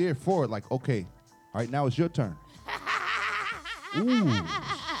right there for it. Like, okay, all right, now it's your turn. Ooh,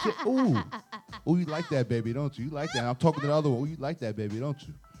 shit. Ooh, you like that, baby, don't you? You like that. I'm talking to the other one. Ooh, you like that, baby, don't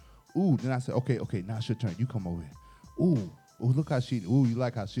you? Ooh, then I said, okay, now it's your turn. You come over here. Ooh, look how she. Ooh, you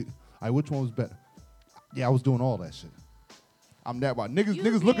like how she. All right, which one was better? Yeah, I was doing all that shit. I'm that wild.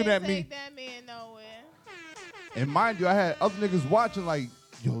 Niggas looking at me. That man nowhere. And mind you, I had other niggas watching like,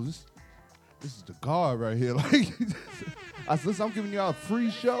 yo, this is the guard right here. Like, I said, listen, I'm giving y'all a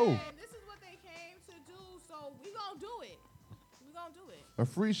free show. This is what they came to do, so we gonna do it. We gonna do it. A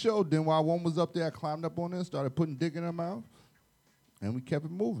free show. Then while one was up there, I climbed up on there, started putting dick in her mouth, and we kept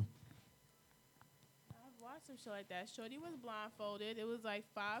it moving. I've watched some shit like that. Shorty was blindfolded. It was like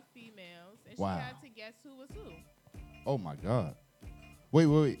 5 females, and Wow. she had to guess who was who. Oh my God.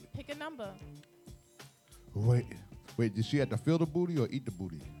 Wait. Pick a number. Wait, did she have to feel the booty or eat the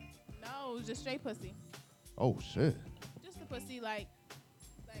booty? No, it was just straight pussy. Oh shit. Just the pussy, like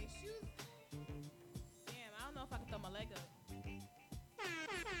she was. Damn, I don't know if I can throw my leg up.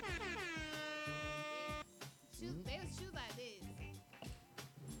 She was like this.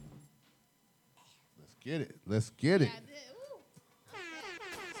 Let's get it. Yeah, I did. Ooh. She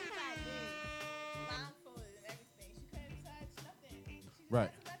was like this. Blindfolded and everything. She couldn't touch nothing. She just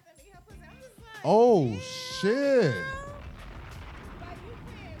Right. had to let them eat her pussy. I'm just like, Oh damn. shit. Like, you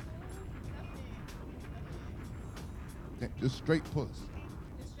can't move nothing. Just straight puss.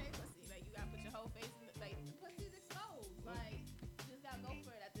 Just straight pussy. Like, you gotta put your whole face in the, like, the pussy's exposed. Like, you just gotta go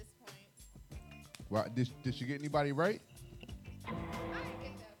for it at this point. Right? Did she get anybody right? I didn't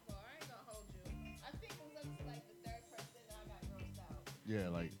get that far. I ain't gonna hold you. I think it was up to, like, the 3rd person and I got grossed out. Yeah,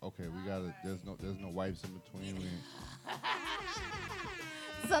 like, okay, we gotta. There's no wipes in between.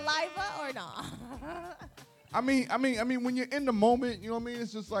 Saliva or not? I mean, when you're in the moment, you know what I mean.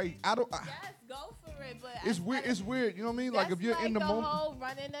 It's just like Yes, go for it. But it's weird. It's weird. You know what I mean? Like that's if you're in the moment. whole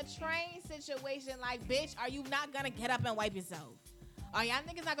running a train situation. Like, bitch, are you not gonna get up and wipe yourself? Are y'all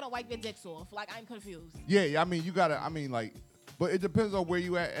niggas not gonna wipe your dicks off? Like, I'm confused. Yeah. I mean, you gotta. I mean, like, but it depends on where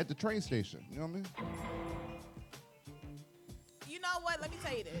you at the train station. You know what I mean? You know, know what? Let me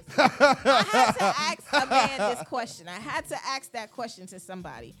tell you this. I had to ask a man this question. I had to ask that question to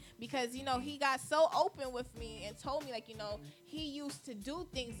somebody because, you know, he got so open with me and told me, like, you know, he used to do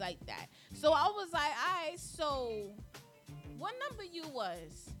things like that. So I was like, all right, so what number you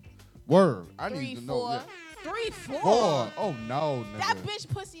was? Word. I 3, need to 4. know. 3, 4. 4. Oh, no, nigga. That bitch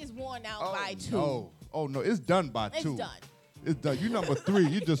pussy is worn out by 2. No. Oh, no. It's done by 2. It's done. It's done. You number 3.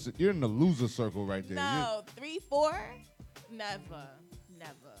 You're in the loser circle right there. No, 3, 4, never.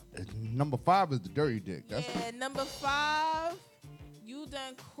 Number 5 is the dirty dick. That's Yeah, number 5, you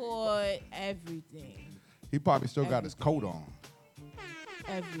done caught everything. He probably still got his coat on.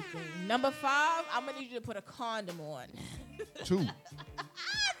 Everything. Number 5, I'm gonna need you to put a condom on. 2.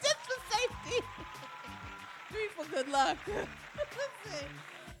 Just for safety. 3 for good luck. Listen,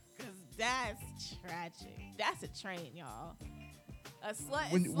 cause that's tragic. That's a train, y'all. A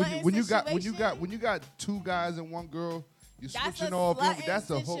slut. When you got 2 guys and 1 girl, you switching off. That's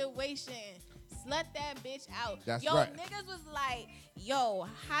a whole situation. Slut that bitch out. That's yo, right. Niggas was like, yo,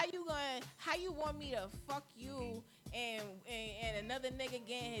 how you want me to fuck you and another nigga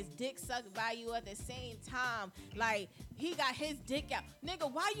getting his dick sucked by you at the same time? Like, he got his dick out.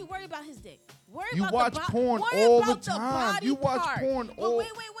 Nigga, why you worry about his dick? You watch porn all the time. You watch porn all.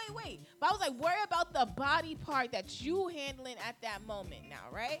 Wait. But I was like, worry about the body part that you handling at that moment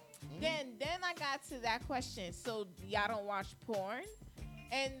now, right? Then I got to that question. So y'all don't watch porn?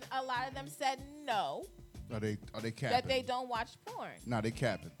 And a lot of them said no. Are they capping? That they don't watch porn. No, they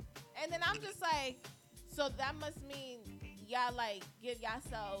capping. And then I'm just like, so that must mean y'all like give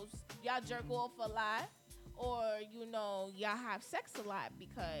yourselves, y'all jerk off a lot, or you know y'all have sex a lot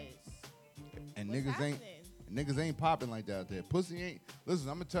because. And what's happening? niggas ain't popping like that out there. Pussy ain't. Listen,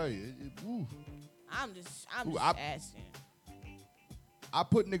 I'm gonna tell you. Woo. I'm just asking. I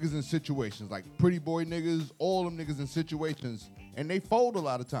put niggas in situations like pretty boy niggas, all them niggas in situations, and they fold a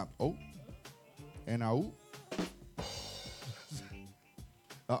lot of times. Oh, and I oop.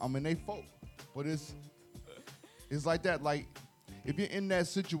 I mean they fold, but it's like that. Like if you're in that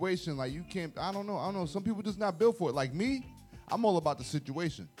situation, like you can't. I don't know. Some people just not built for it. Like me, I'm all about the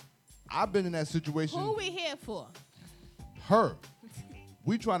situation. I've been in that situation. Who we here for? Her.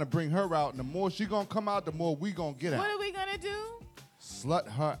 We trying to bring her out, and the more she gonna come out, the more we gonna get out. What are we gonna do? Slut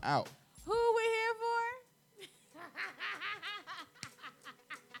her out. Who we here for?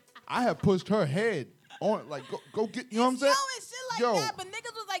 I have pushed her head on, like, go get, you know what I'm saying? Yo, and shit like that, but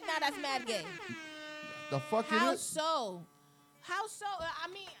niggas was like, nah, that's mad gay. The fuck How is it? so? How so? I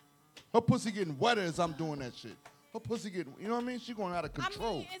mean, Her pussy getting wetter as I'm doing that shit. Her pussy getting, you know what I mean? She going out of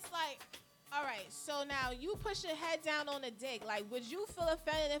control. I mean, it's like, all right, so now you push your head down on a dick. Like, would you feel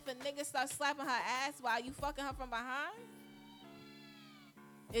offended if a nigga starts slapping her ass while you fucking her from behind?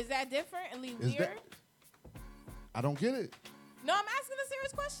 Is that differently weird? I don't get it. No, I'm asking a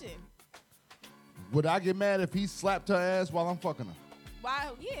serious question. Would I get mad if he slapped her ass while I'm fucking her? Why?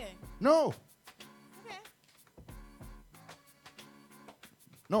 Yeah. No. Okay.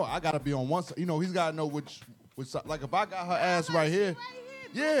 No, I gotta be on one side. You know, he's gotta know which side. Like if I got her ass right here.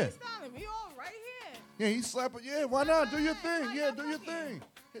 Yeah. We all right here. Yeah, he slap her. Yeah, why not? Do your thing. Yeah, do your thing.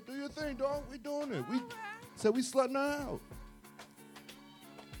 Yeah, do your thing, dog. We doing it. We said we slutting her out.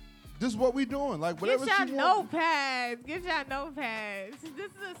 This is what we doing. Like whatever Get she your want. notepads. Get your notepads.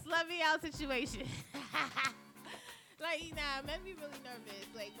 This is a slutty out situation. Like, nah, men be really nervous.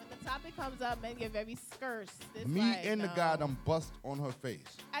 Like, when the topic comes up, men get very scarce. Me and the guy done bust on her face.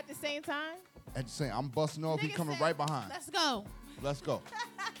 At the same time? At the same, I'm busting off. He Nigga coming said, right behind. Let's go. Let's go.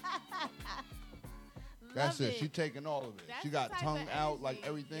 That's Love it. She taking all of it. That's She the got type tongue of out, like energy.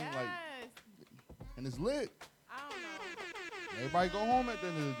 everything, Yes. like, and it's lit. I don't know. Everybody go home at the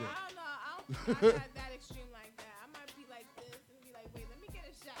end of the day. I don't know. I'm not that extreme like that. I might be like this and be like, wait, let me get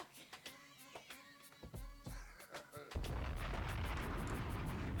a shot.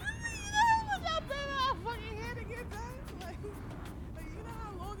 You know how much I've been on fucking here to get done? Like, you know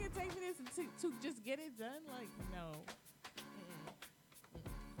how long it takes me to just get it done? Like, no.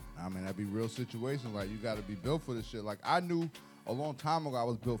 I mean, that'd be real situations. Like, you got to be built for this shit. Like, I knew a long time ago I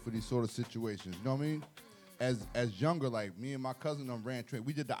was built for these sort of situations. You know what I mean? As younger, like, me and my cousin ran train.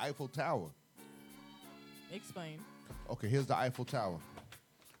 We did the Eiffel Tower. Explain. Okay, here's the Eiffel Tower.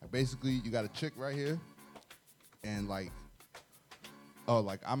 Basically, you got a chick right here, and like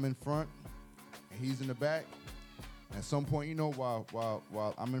I'm in front, and he's in the back. And at some point, you know,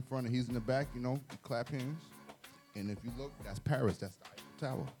 while I'm in front and he's in the back, you know, you clap hands. And if you look, that's Paris. That's the Eiffel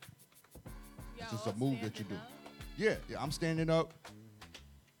Tower. It's just a move that you do. Yeah, I'm standing up.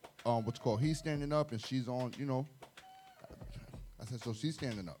 What's called? He's standing up, and she's on. You know, I said so. She's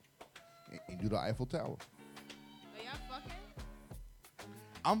standing up, and do the Eiffel Tower. Are y'all fucking?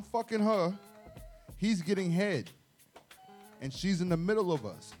 I'm fucking her. He's getting head. And she's in the middle of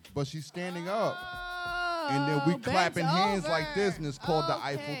us. But she's standing up. And then we bent clapping hands over. like this, and it's called the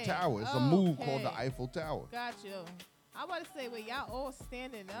Eiffel Okay. Tower. It's a move called Okay. the Eiffel Tower. Got you. I about to say, wait, y'all all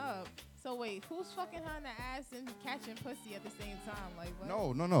standing up. So wait, who's fucking her in the ass and catching pussy at the same time? Like what?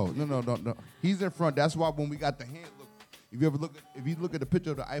 No. He's in front. That's why when we got the hand, look. If you look at the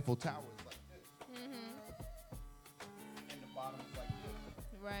picture of the Eiffel Tower, it's like this. And the bottom is like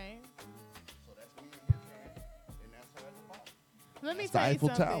this. Right. So that's me in his hand, and that's her at the bottom. Let me It's the tell you Eiffel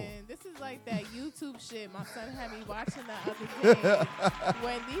something. Tower. This is like that YouTube shit my son had me watching the other day.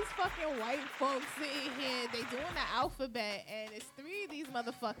 When these fucking white folks sitting here, they doing the alphabet, and it's 3 of these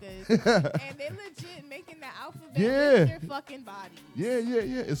motherfuckers, and they legit making the alphabet Yeah. with their fucking bodies. Yeah.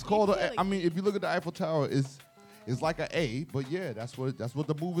 It's called. killing I mean, if you look at the Eiffel Tower, it's like an A, but yeah, that's what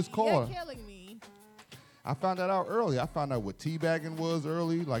the move is called. You're killing me. I found that out early. I found out what teabagging was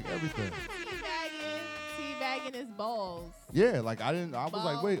early, like everything. Teabagging is balls. Yeah, like I was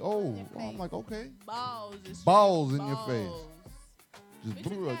like, wait, Balls oh, in your I'm face. like, okay, Balls. Is Balls in your balls. face. just Bitches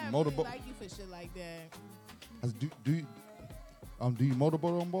blew not a really motorboat. like you for shit like that. Do you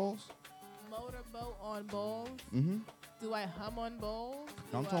motorboat on balls? Motorboat on balls. Mm-hmm. Do I hum on balls?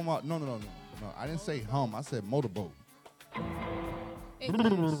 No, I'm Do talking I- about no. I didn't say hum. I said motorboat. English.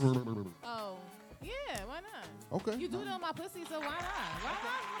 Oh, yeah, why not? Okay. You do it on my pussy, so why not? Why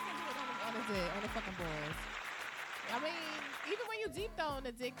not fucking do it on the fucking balls? I mean, even when you deep throw on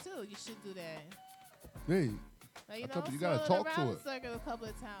the dick too, you should do that. Hey, Like, you I know, told you gotta swirl talk to around it. the circle a couple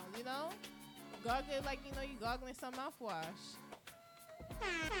of times, you know? Gargle like, you know, you gargling some mouthwash. Yeah.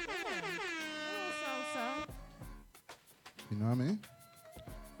 So. you know what I mean?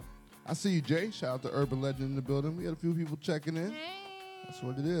 I see you, Jay. Shout out to Urban Legend in the building. We had a few people checking in. Hey. That's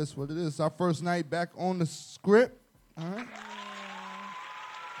what it is. What it is. It's our first night back on the script. All right.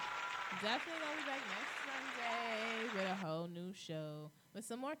 Definitely gonna be back next Sunday with a whole new show with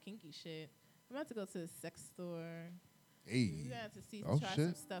some more kinky shit. I'm about to go to the sex store. Hey. You got to see Oh, try some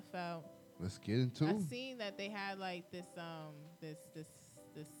shit. stuff out. Let's get into I it. seen that they had like this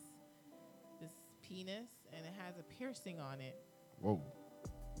penis and it has a piercing on it. Whoa.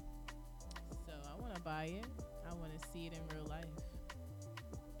 So I want to buy it. I want to see it in real life.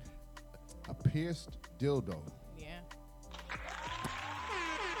 A pierced dildo. Yeah.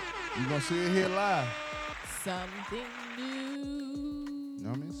 You gonna see it here live. Something new. You know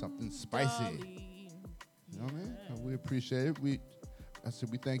what I mean? Something spicy. darling. You know what I mean? And we appreciate it. I said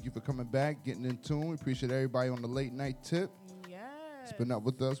we thank you for coming back, getting in tune. We appreciate everybody on the late night tip. Yes. Spend up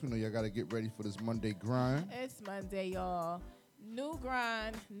with us. We know y'all got to get ready for this Monday grind. It's Monday, y'all. New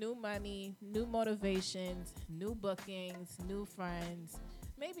grind, new money, new motivations, new bookings, new friends.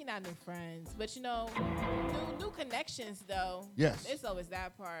 Maybe not new friends, but you know, new connections though. Yes. It's always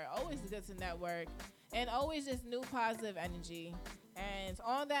that part. Always good to network. And always just new positive energy. And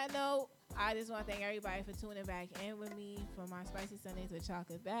on that note, I just want to thank everybody for tuning back in with me for my Spicy Sundays with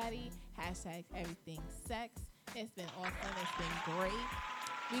Chocolate Baddie. # everything sex. It's been awesome. It's been great.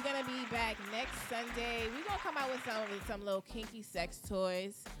 We're going to be back next Sunday. We're going to come out with some little kinky sex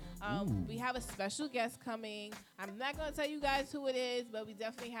toys. We have a special guest coming. I'm not going to tell you guys who it is, but we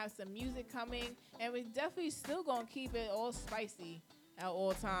definitely have some music coming. And we definitely still going to keep it all spicy at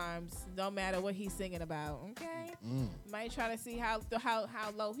all times, no matter what he's singing about, okay? Might try to see how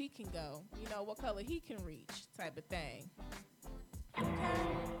low he can go. You know, what color he can reach type of thing. Okay?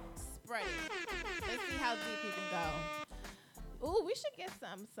 Spread it. Let's see how deep he can go. Ooh, we should get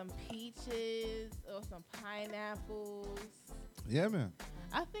some peaches or some pineapples. Yeah, man.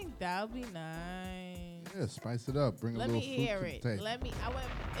 I think that would be nice. Yeah, spice it up. Bring a Let little me fruit hear to the it. table.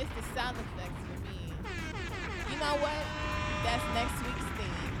 It's the sound effects for me. You know what? That's next week's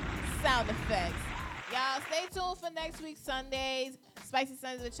theme. Sound effects. Y'all stay tuned for next week's Sundays. Spicy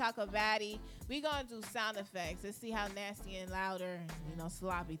Sundays with Chocolate Baddie. We're going to do sound effects. Let's see how nasty and louder and,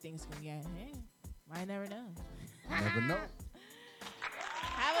 sloppy things can get. Hey, might never know. Never know.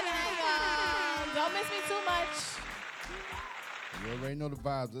 Have a night, y'all. Don't miss me too much. You already know the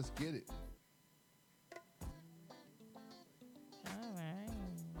vibes. Let's get it. All right.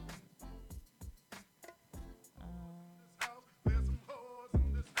 There's some whores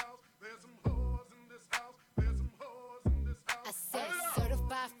in this house. There's some whores in this house. There's some whores in this house. I said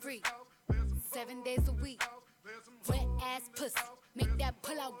certified free, 7 days a week. Wet ass pussy, make that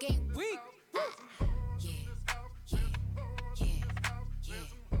pull out game weak.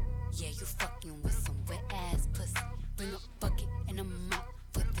 Yeah, you fucking with some wet ass pussy. Bring a bucket and a mop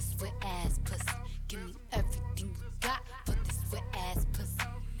for this wet ass pussy. Give me everything you got for this wet ass pussy.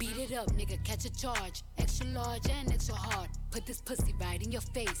 Beat it up, nigga, catch a charge. Extra large and extra hard. put this pussy right in your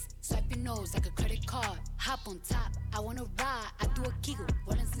face. Swipe your nose like a credit card. Hop on top, I wanna ride. I do a giggle,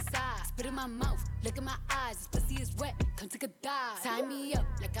 rollin' inside. Spit in my mouth, look in my eyes. This pussy is wet, come take a dive. Tie me up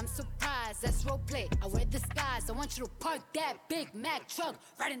like I'm surprised, that's roleplay. I wear disguise, I want you to park that Big Mac truck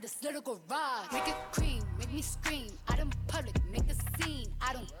right in this little garage. Make it cream, make me scream. Out in public, make a scene.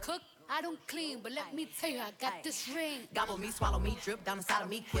 I don't cook, I don't clean, but let me tell you, I got this ring. Gobble me, swallow me, drip down inside of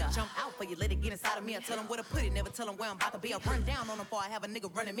me. Quick jump out for you, let it get inside of me. I tell them where to put it, never tell them where I'm about to be. I run down on them before I have a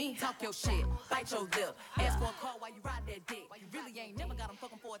nigga running me. Talk your shit, bite your lip. Ask for a call while you ride that dick. You really ain't never got him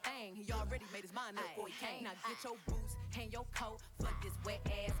fucking for a thing. He already made his mind up before he came. Now get your boots, hang your coat for this wet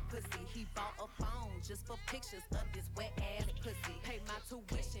ass pussy. He bought a phone just for pictures of this wet ass pussy. Pay my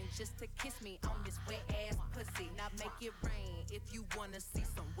tuition just to kiss me on this wet ass pussy. Now make it rain if you wanna see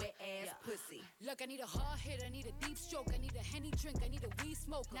some wet ass pussy. Look, I need a hard hit, I need a deep stroke, I need a Henny drink, I need a weed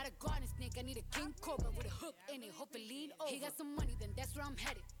smoke. Not a garden snake, I need a king cobra with a hook in it, hope it lean over. He got some money, then that's where I'm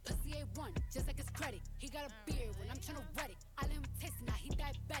headed. Pussy A1, just like his credit. He got a beard when I'm tryna wet it. I let him taste it, now he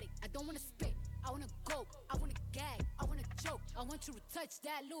diabetic. I don't wanna spit, I wanna go, I wanna gag, I wanna choke. I want you to touch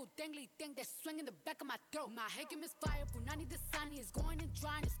that little dangly thing that's swinging the back of my throat. My head game is fire, Punani the sunny is going and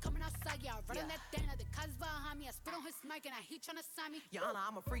drying, it's coming outside. Yeah, I run on that thing, now the cuz behind me. I spit on his mic and he tryna sign me. Your Honor,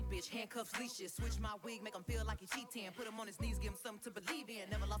 I'm a freak bitch, handcuffs, leashes. Switch my wig, make him feel like he cheating. Put him on his knees, give him something to believe in.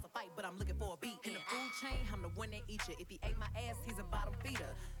 Never lost a fight, but I'm looking for a beat. In the food chain, I'm the one that eat you. If he ate my ass, he's a bottom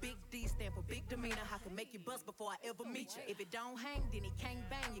feeder. Big D stand for big demeanor. I can make you bust before I ever meet you. If it don't hang, then he can't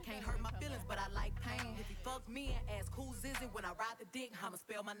bang. You can't hurt my feelings, but I like pain. If he fuck me and ask who's is it when I ride the dick, I'ma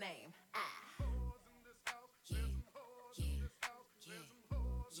spell my name. Yeah, yeah, yeah.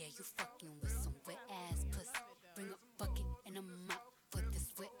 Yeah, you fucking with some wet ass pussy. Bring a bucket and a mop for this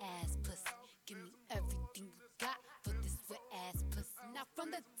wet ass pussy. Give me everything you got for this wet ass pussy. Now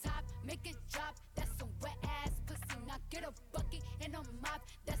from the top, make it drop. That's some wet ass pussy. Now get a bucket and a mop.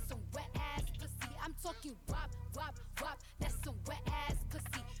 That's some wet ass pussy. I'm talking wop, wop, wop. That's some wet ass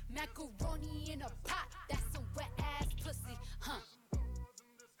pussy. Macaroni in a pot. That's some wet ass pussy, huh?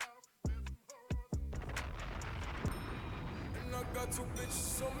 And I got two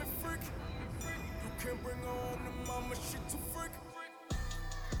bitches on me freak. You can't bring her home to mama, she too freak.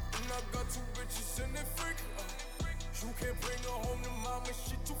 And I got two bitches in that freak. You can't bring her home to mama,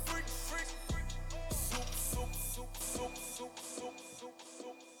 she too freak.